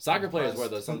those. Soccer players wear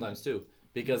those sometimes, too.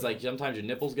 Because, like, sometimes your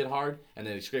nipples get hard, and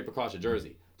then they scrape across your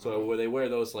jersey. So where they wear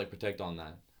those to, like, protect on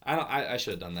that. I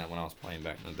should have done that when I was playing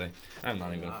back in the day. I'm not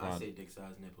even gonna I front. say dick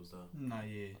size nipples though. Nah,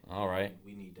 yeah. All right.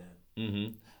 We need that.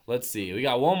 Mm-hmm. Let's see. We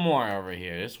got one more over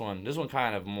here. This one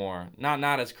kind of more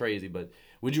not as crazy, but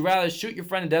would you rather shoot your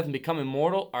friend to death and become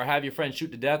immortal, or have your friend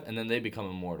shoot to death and then they become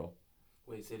immortal?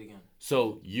 Wait, say it again.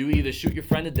 So you either shoot your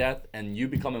friend to death and you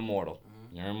become immortal.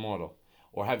 Mm-hmm. You're immortal.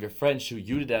 Or have your friend shoot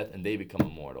you to death and they become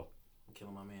immortal. I'm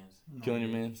killing my mans. Killing your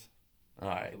mans?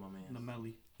 Alright. Kill my mans. The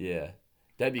melly. Yeah.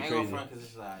 That'd be I ain't gonna crazy. front because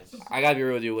it's size. I gotta be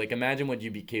real with you. Like, imagine what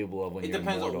you'd be capable of when It you're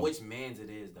depends immortal. on which mans it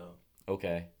is though.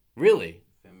 Okay. Really?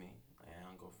 Feel me? Like, I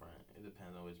don't go front. It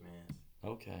depends on which mans.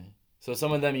 Okay. So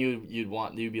some of them you'd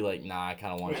be like, nah, I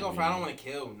kind of I want ain't you. gonna to front. I be- don't want to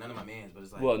kill none of my mans, but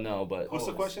it's like. Well, no, but what's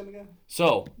the question again?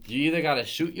 so you either gotta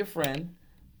shoot your friend,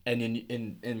 and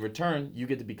in return you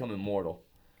get to become immortal.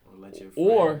 Or let your friend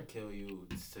Or- kill you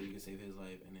so you can save his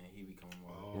life, and then he become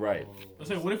immortal. Right. Let's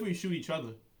say, what if we shoot each other?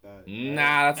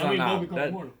 Nah, that's And we both not become that.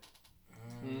 immortal.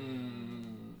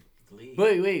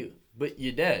 Leave. But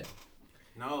you're dead.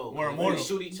 No, We're if immortal. We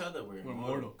shoot each other. We're immortal.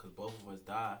 immortal because both of us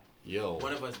die. Yo.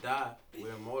 One of us die.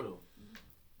 We're immortal.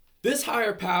 This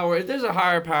higher power, if there's a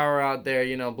higher power out there,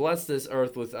 you know, bless this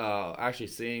earth with actually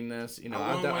seeing this. You know,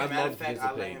 I wouldn't want, I'd matter love of to fact, I let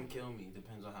participate. him kill me.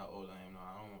 Depends on how old I am. No,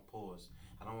 I don't want to pause.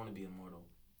 I don't want to be immortal.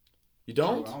 You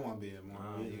don't? I don't want to be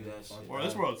immortal. Nah, you that shit. Bro,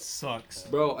 this world sucks.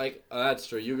 Bro, like that's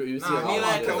true. You see a Nah, lot me of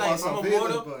like, shit. cause like, if I'm Myself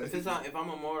immortal, either, but- if I'm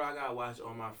immortal, I gotta watch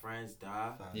all my friends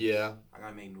die. Yeah. I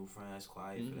gotta make new friends,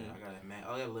 quiet for that.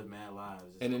 I gotta live mad lives.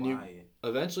 It's And then quiet.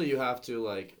 Eventually you have to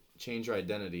like change your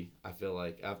identity. I feel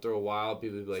like after a while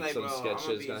people will be like, It's some bro, sketch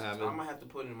shit's gonna I'm happen. gonna have to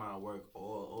put in my work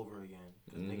all over again.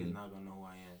 Cause niggas not gonna know who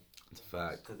I am. It's a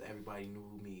fact. Cause everybody knew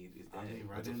who me is. I mean,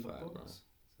 That's right a in the fact, bro. books.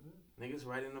 Niggas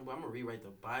writing the. I'm gonna rewrite the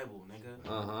Bible, nigga.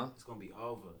 Uh-huh. It's gonna be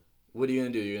over. What are you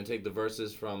gonna do? You're gonna take the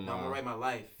verses from No, I'm gonna write my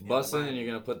life. in the Bussin' Bible. and you're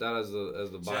gonna put that as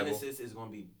the Bible. Genesis is gonna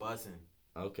be bussin'.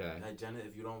 Okay. That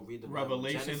if you don't read the Bible,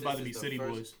 Revelation is Genesis about to be the City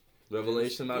first- Boys.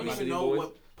 Revelation I might don't be even City know Boys.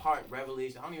 what part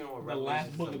Revelation. I don't even know what The Revelation last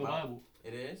is book of the about. Bible.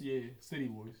 It is. Yeah, City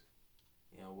Boys.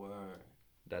 Yeah, word.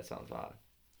 That sounds hot.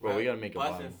 Bro, we gotta make a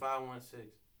Bussin' Bible. 516,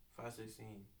 516.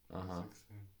 Uh-huh.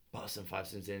 Busting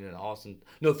 516 and Austin.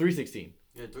 No, 316.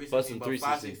 Yeah, 316. Busting But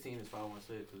 316. 516 is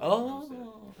 516. Oh,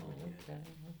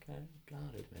 okay.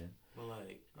 Got it, man. But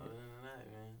like, other than that,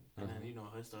 man. And then, you know,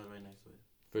 Hood Star's right next to it.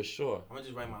 For sure. I'm gonna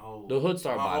just write my whole. The Hood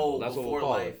Star my Bible. whole That's what we'll before call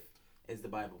life it. is the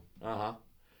Bible.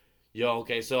 Yo,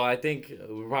 okay, so I think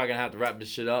we're probably gonna have to wrap this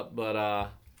shit up, but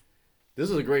this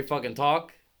was a great fucking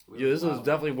talk. Yo, this was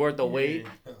definitely worth the wait.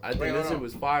 I think this shit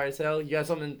was fire as hell. You got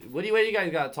something? What do you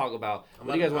guys got to talk about?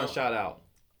 What do you guys want to shout out?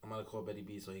 I'm gonna call Betty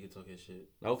B so he can talk his shit.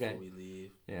 Okay. Before we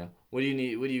leave. Yeah. What do you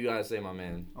need? What do you guys say, my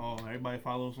man? Oh, everybody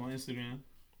follow us on Instagram.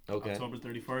 Okay. October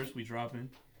 31st, we dropping.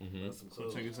 Mm-hmm. So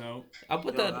check us out. I'll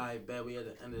put Yo, that. I bet we at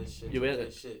the end of this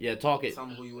shit. Yeah, talk it. Tell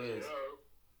me who you is.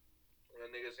 Y'all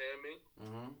niggas hear me?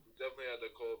 Definitely had to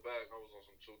call back. I was on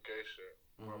some 2K shit.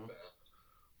 My bad.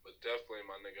 But definitely,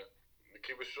 my nigga.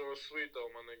 Keep it short and sweet, though,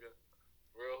 my nigga.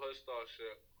 Real Hood Star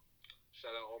shit.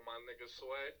 Shout out all my niggas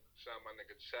Sway. Shout out my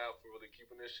nigga Chow for really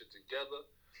keeping this shit together.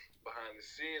 Behind the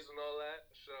scenes and all that.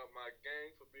 Shout out my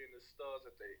gang for being the stars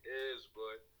that they is,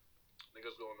 boy.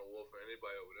 Niggas going to war for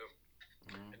anybody over them.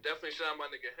 And definitely shout out my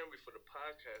nigga Henry for the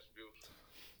podcast views.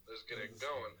 Let's get it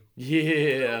going.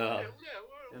 Yeah.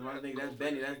 And my nigga, that's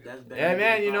Benny. That's Benny. Yeah,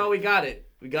 man. You know we got it.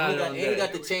 We got it. And he got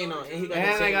the chain on. And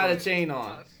I got a chain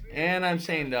on. And I'm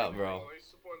chained up, bro.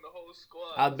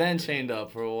 I've been chained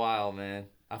up for a while, man.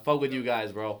 I fuck with you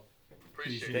guys, bro.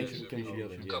 Appreciate Thank you it. for coming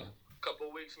together. Yeah.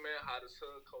 Couple weeks, man. Hottest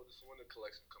Hood, coldest winter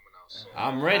collection coming out soon.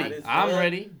 I'm ready. I'm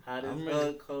ready. Hottest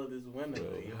Hood, coldest winter.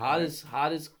 Hottest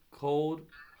cold.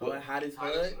 Hottest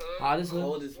Hood, Hottest Hood.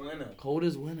 coldest winter.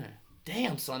 Coldest winter.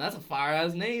 Damn, son, that's a fire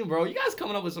ass name, bro. You guys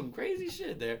coming up with some crazy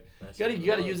shit there. You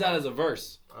gotta use that as a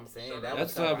verse. I'm saying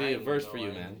that's gotta be a verse for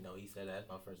you, man. No, he said that's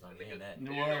my first time hearing that. No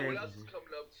You know worries. what else is coming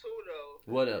up too,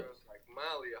 though? What up? Girls like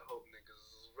Molly, I hope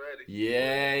niggas is ready.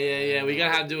 Yeah. We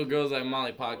gotta have to do a Girls Like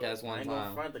Molly podcast I one ain't gonna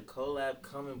time. front the collab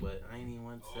coming, but I ain't even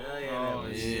want to tell you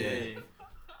that shit.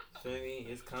 Feel me?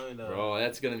 It's coming though. Bro,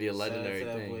 that's gonna be a legendary Shout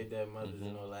out to that boy, thing. Dead Mothers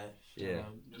and all that. Yeah.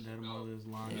 That mother's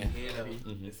line. Yeah. Here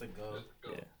though, it's a go.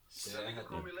 Yeah. So you can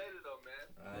call me later, though,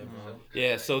 man. Alright, bro.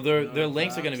 Yeah, so their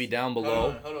links are gonna be down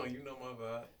below. Hold on, you know my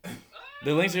vibe.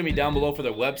 The links are gonna be down below for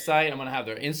their website. I'm gonna have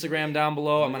their Instagram down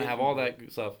below. I'm gonna have all that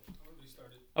good stuff.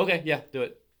 Okay, yeah, do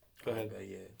it. Go ahead.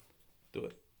 Yeah. Do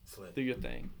it. Slip. Do your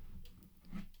thing.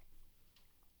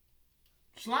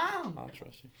 Slime. I'll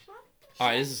trust you. All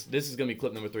right, this is gonna be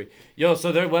clip number 3. Yo,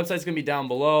 so their website's gonna be down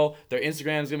below. Their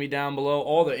Instagram's gonna be down below.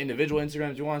 All their individual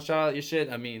Instagrams. You want to shout out your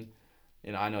shit? I mean,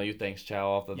 you know, I know you. Thanks, Chow,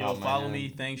 off the top Yo, of my follow head. me.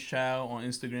 Thanks, Chow, on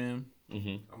Instagram.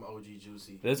 I'm OG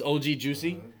Juicy. That's OG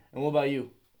Juicy. And what about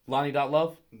you?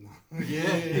 Lonnie.love? Yeah,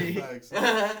 facts.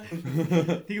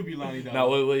 He could be Lonnie down. No,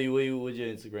 what's your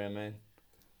Instagram, man?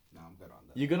 Nah, I'm good on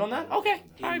that. You good on that? Okay.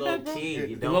 He All right, low bet, bro. key. You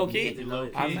You don't low need key? to low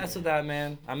key. I mess with that,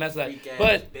 man. I mess with Freak that. ass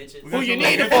But bitches. who you your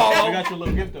need to little- follow? We got your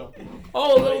little gift though.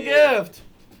 Oh, a little gift.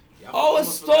 Oh, a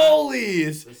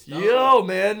Stolies. The Stolies. Yo,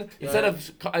 man. Yeah.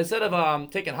 Instead of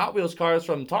taking Hot Wheels cars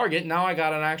from Target, now I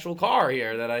got an actual car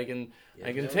here that I can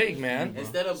take, man.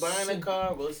 Instead of buying a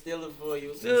car, we'll steal it for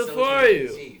you. Steal it and for sell it you.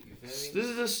 cheap, you feel This me?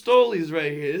 is the Stolies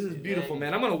right here. This is beautiful, Yeah,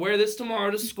 man. I'm gonna wear this tomorrow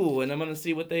to school, and I'm gonna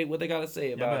see what they gotta say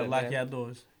Y'all about better it. lock Man. your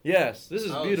doors. Yes, this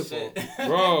is Oh, beautiful, shit.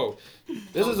 bro.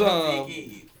 This is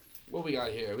Tiki. what we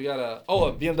got here. We got a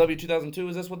BMW 2002.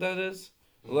 Is this what that is?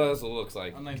 Well, that's what it looks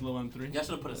like. A nice little M3. Y'all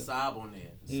should have put a Saab on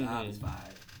there. Saab is fire.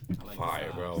 I like the Fire,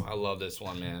 Saabs. bro. I love this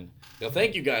one, man. Yo,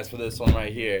 thank you guys for this one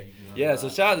right here. Yeah, so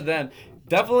shout out to them.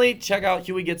 Definitely check out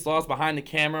Huey Gets Lost behind the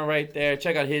camera right there.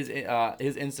 Check out his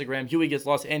Instagram, Huey Gets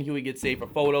Lost and Huey Gets Saved for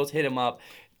photos. Hit him up.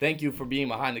 Thank you for being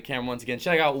behind the camera once again.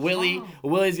 Check out Willie. Wow.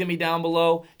 Willie's gonna be down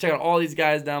below. Check out all these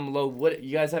guys down below. What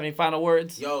you guys have any final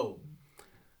words? Yo.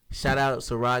 Shout out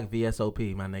Ciroc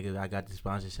VSOP, my nigga. I got the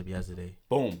sponsorship yesterday.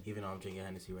 Boom. Even though I'm drinking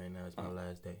Hennessy right now, it's my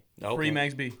last day. Okay. Free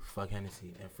Max B. Fuck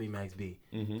Hennessy and free Max B.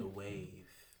 The wave.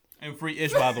 And free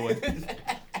Ish, by the way.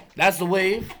 That's the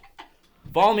wave.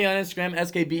 Follow me on Instagram,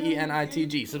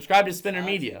 SKBENITG. Subscribe to Spinner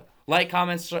Media. Like,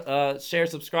 comment, share,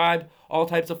 subscribe. All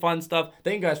types of fun stuff.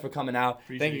 Thank you guys for coming out.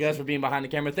 Thank you guys for being behind the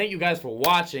camera. Thank you guys for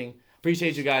watching.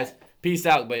 Appreciate you guys. Peace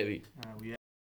out, baby. We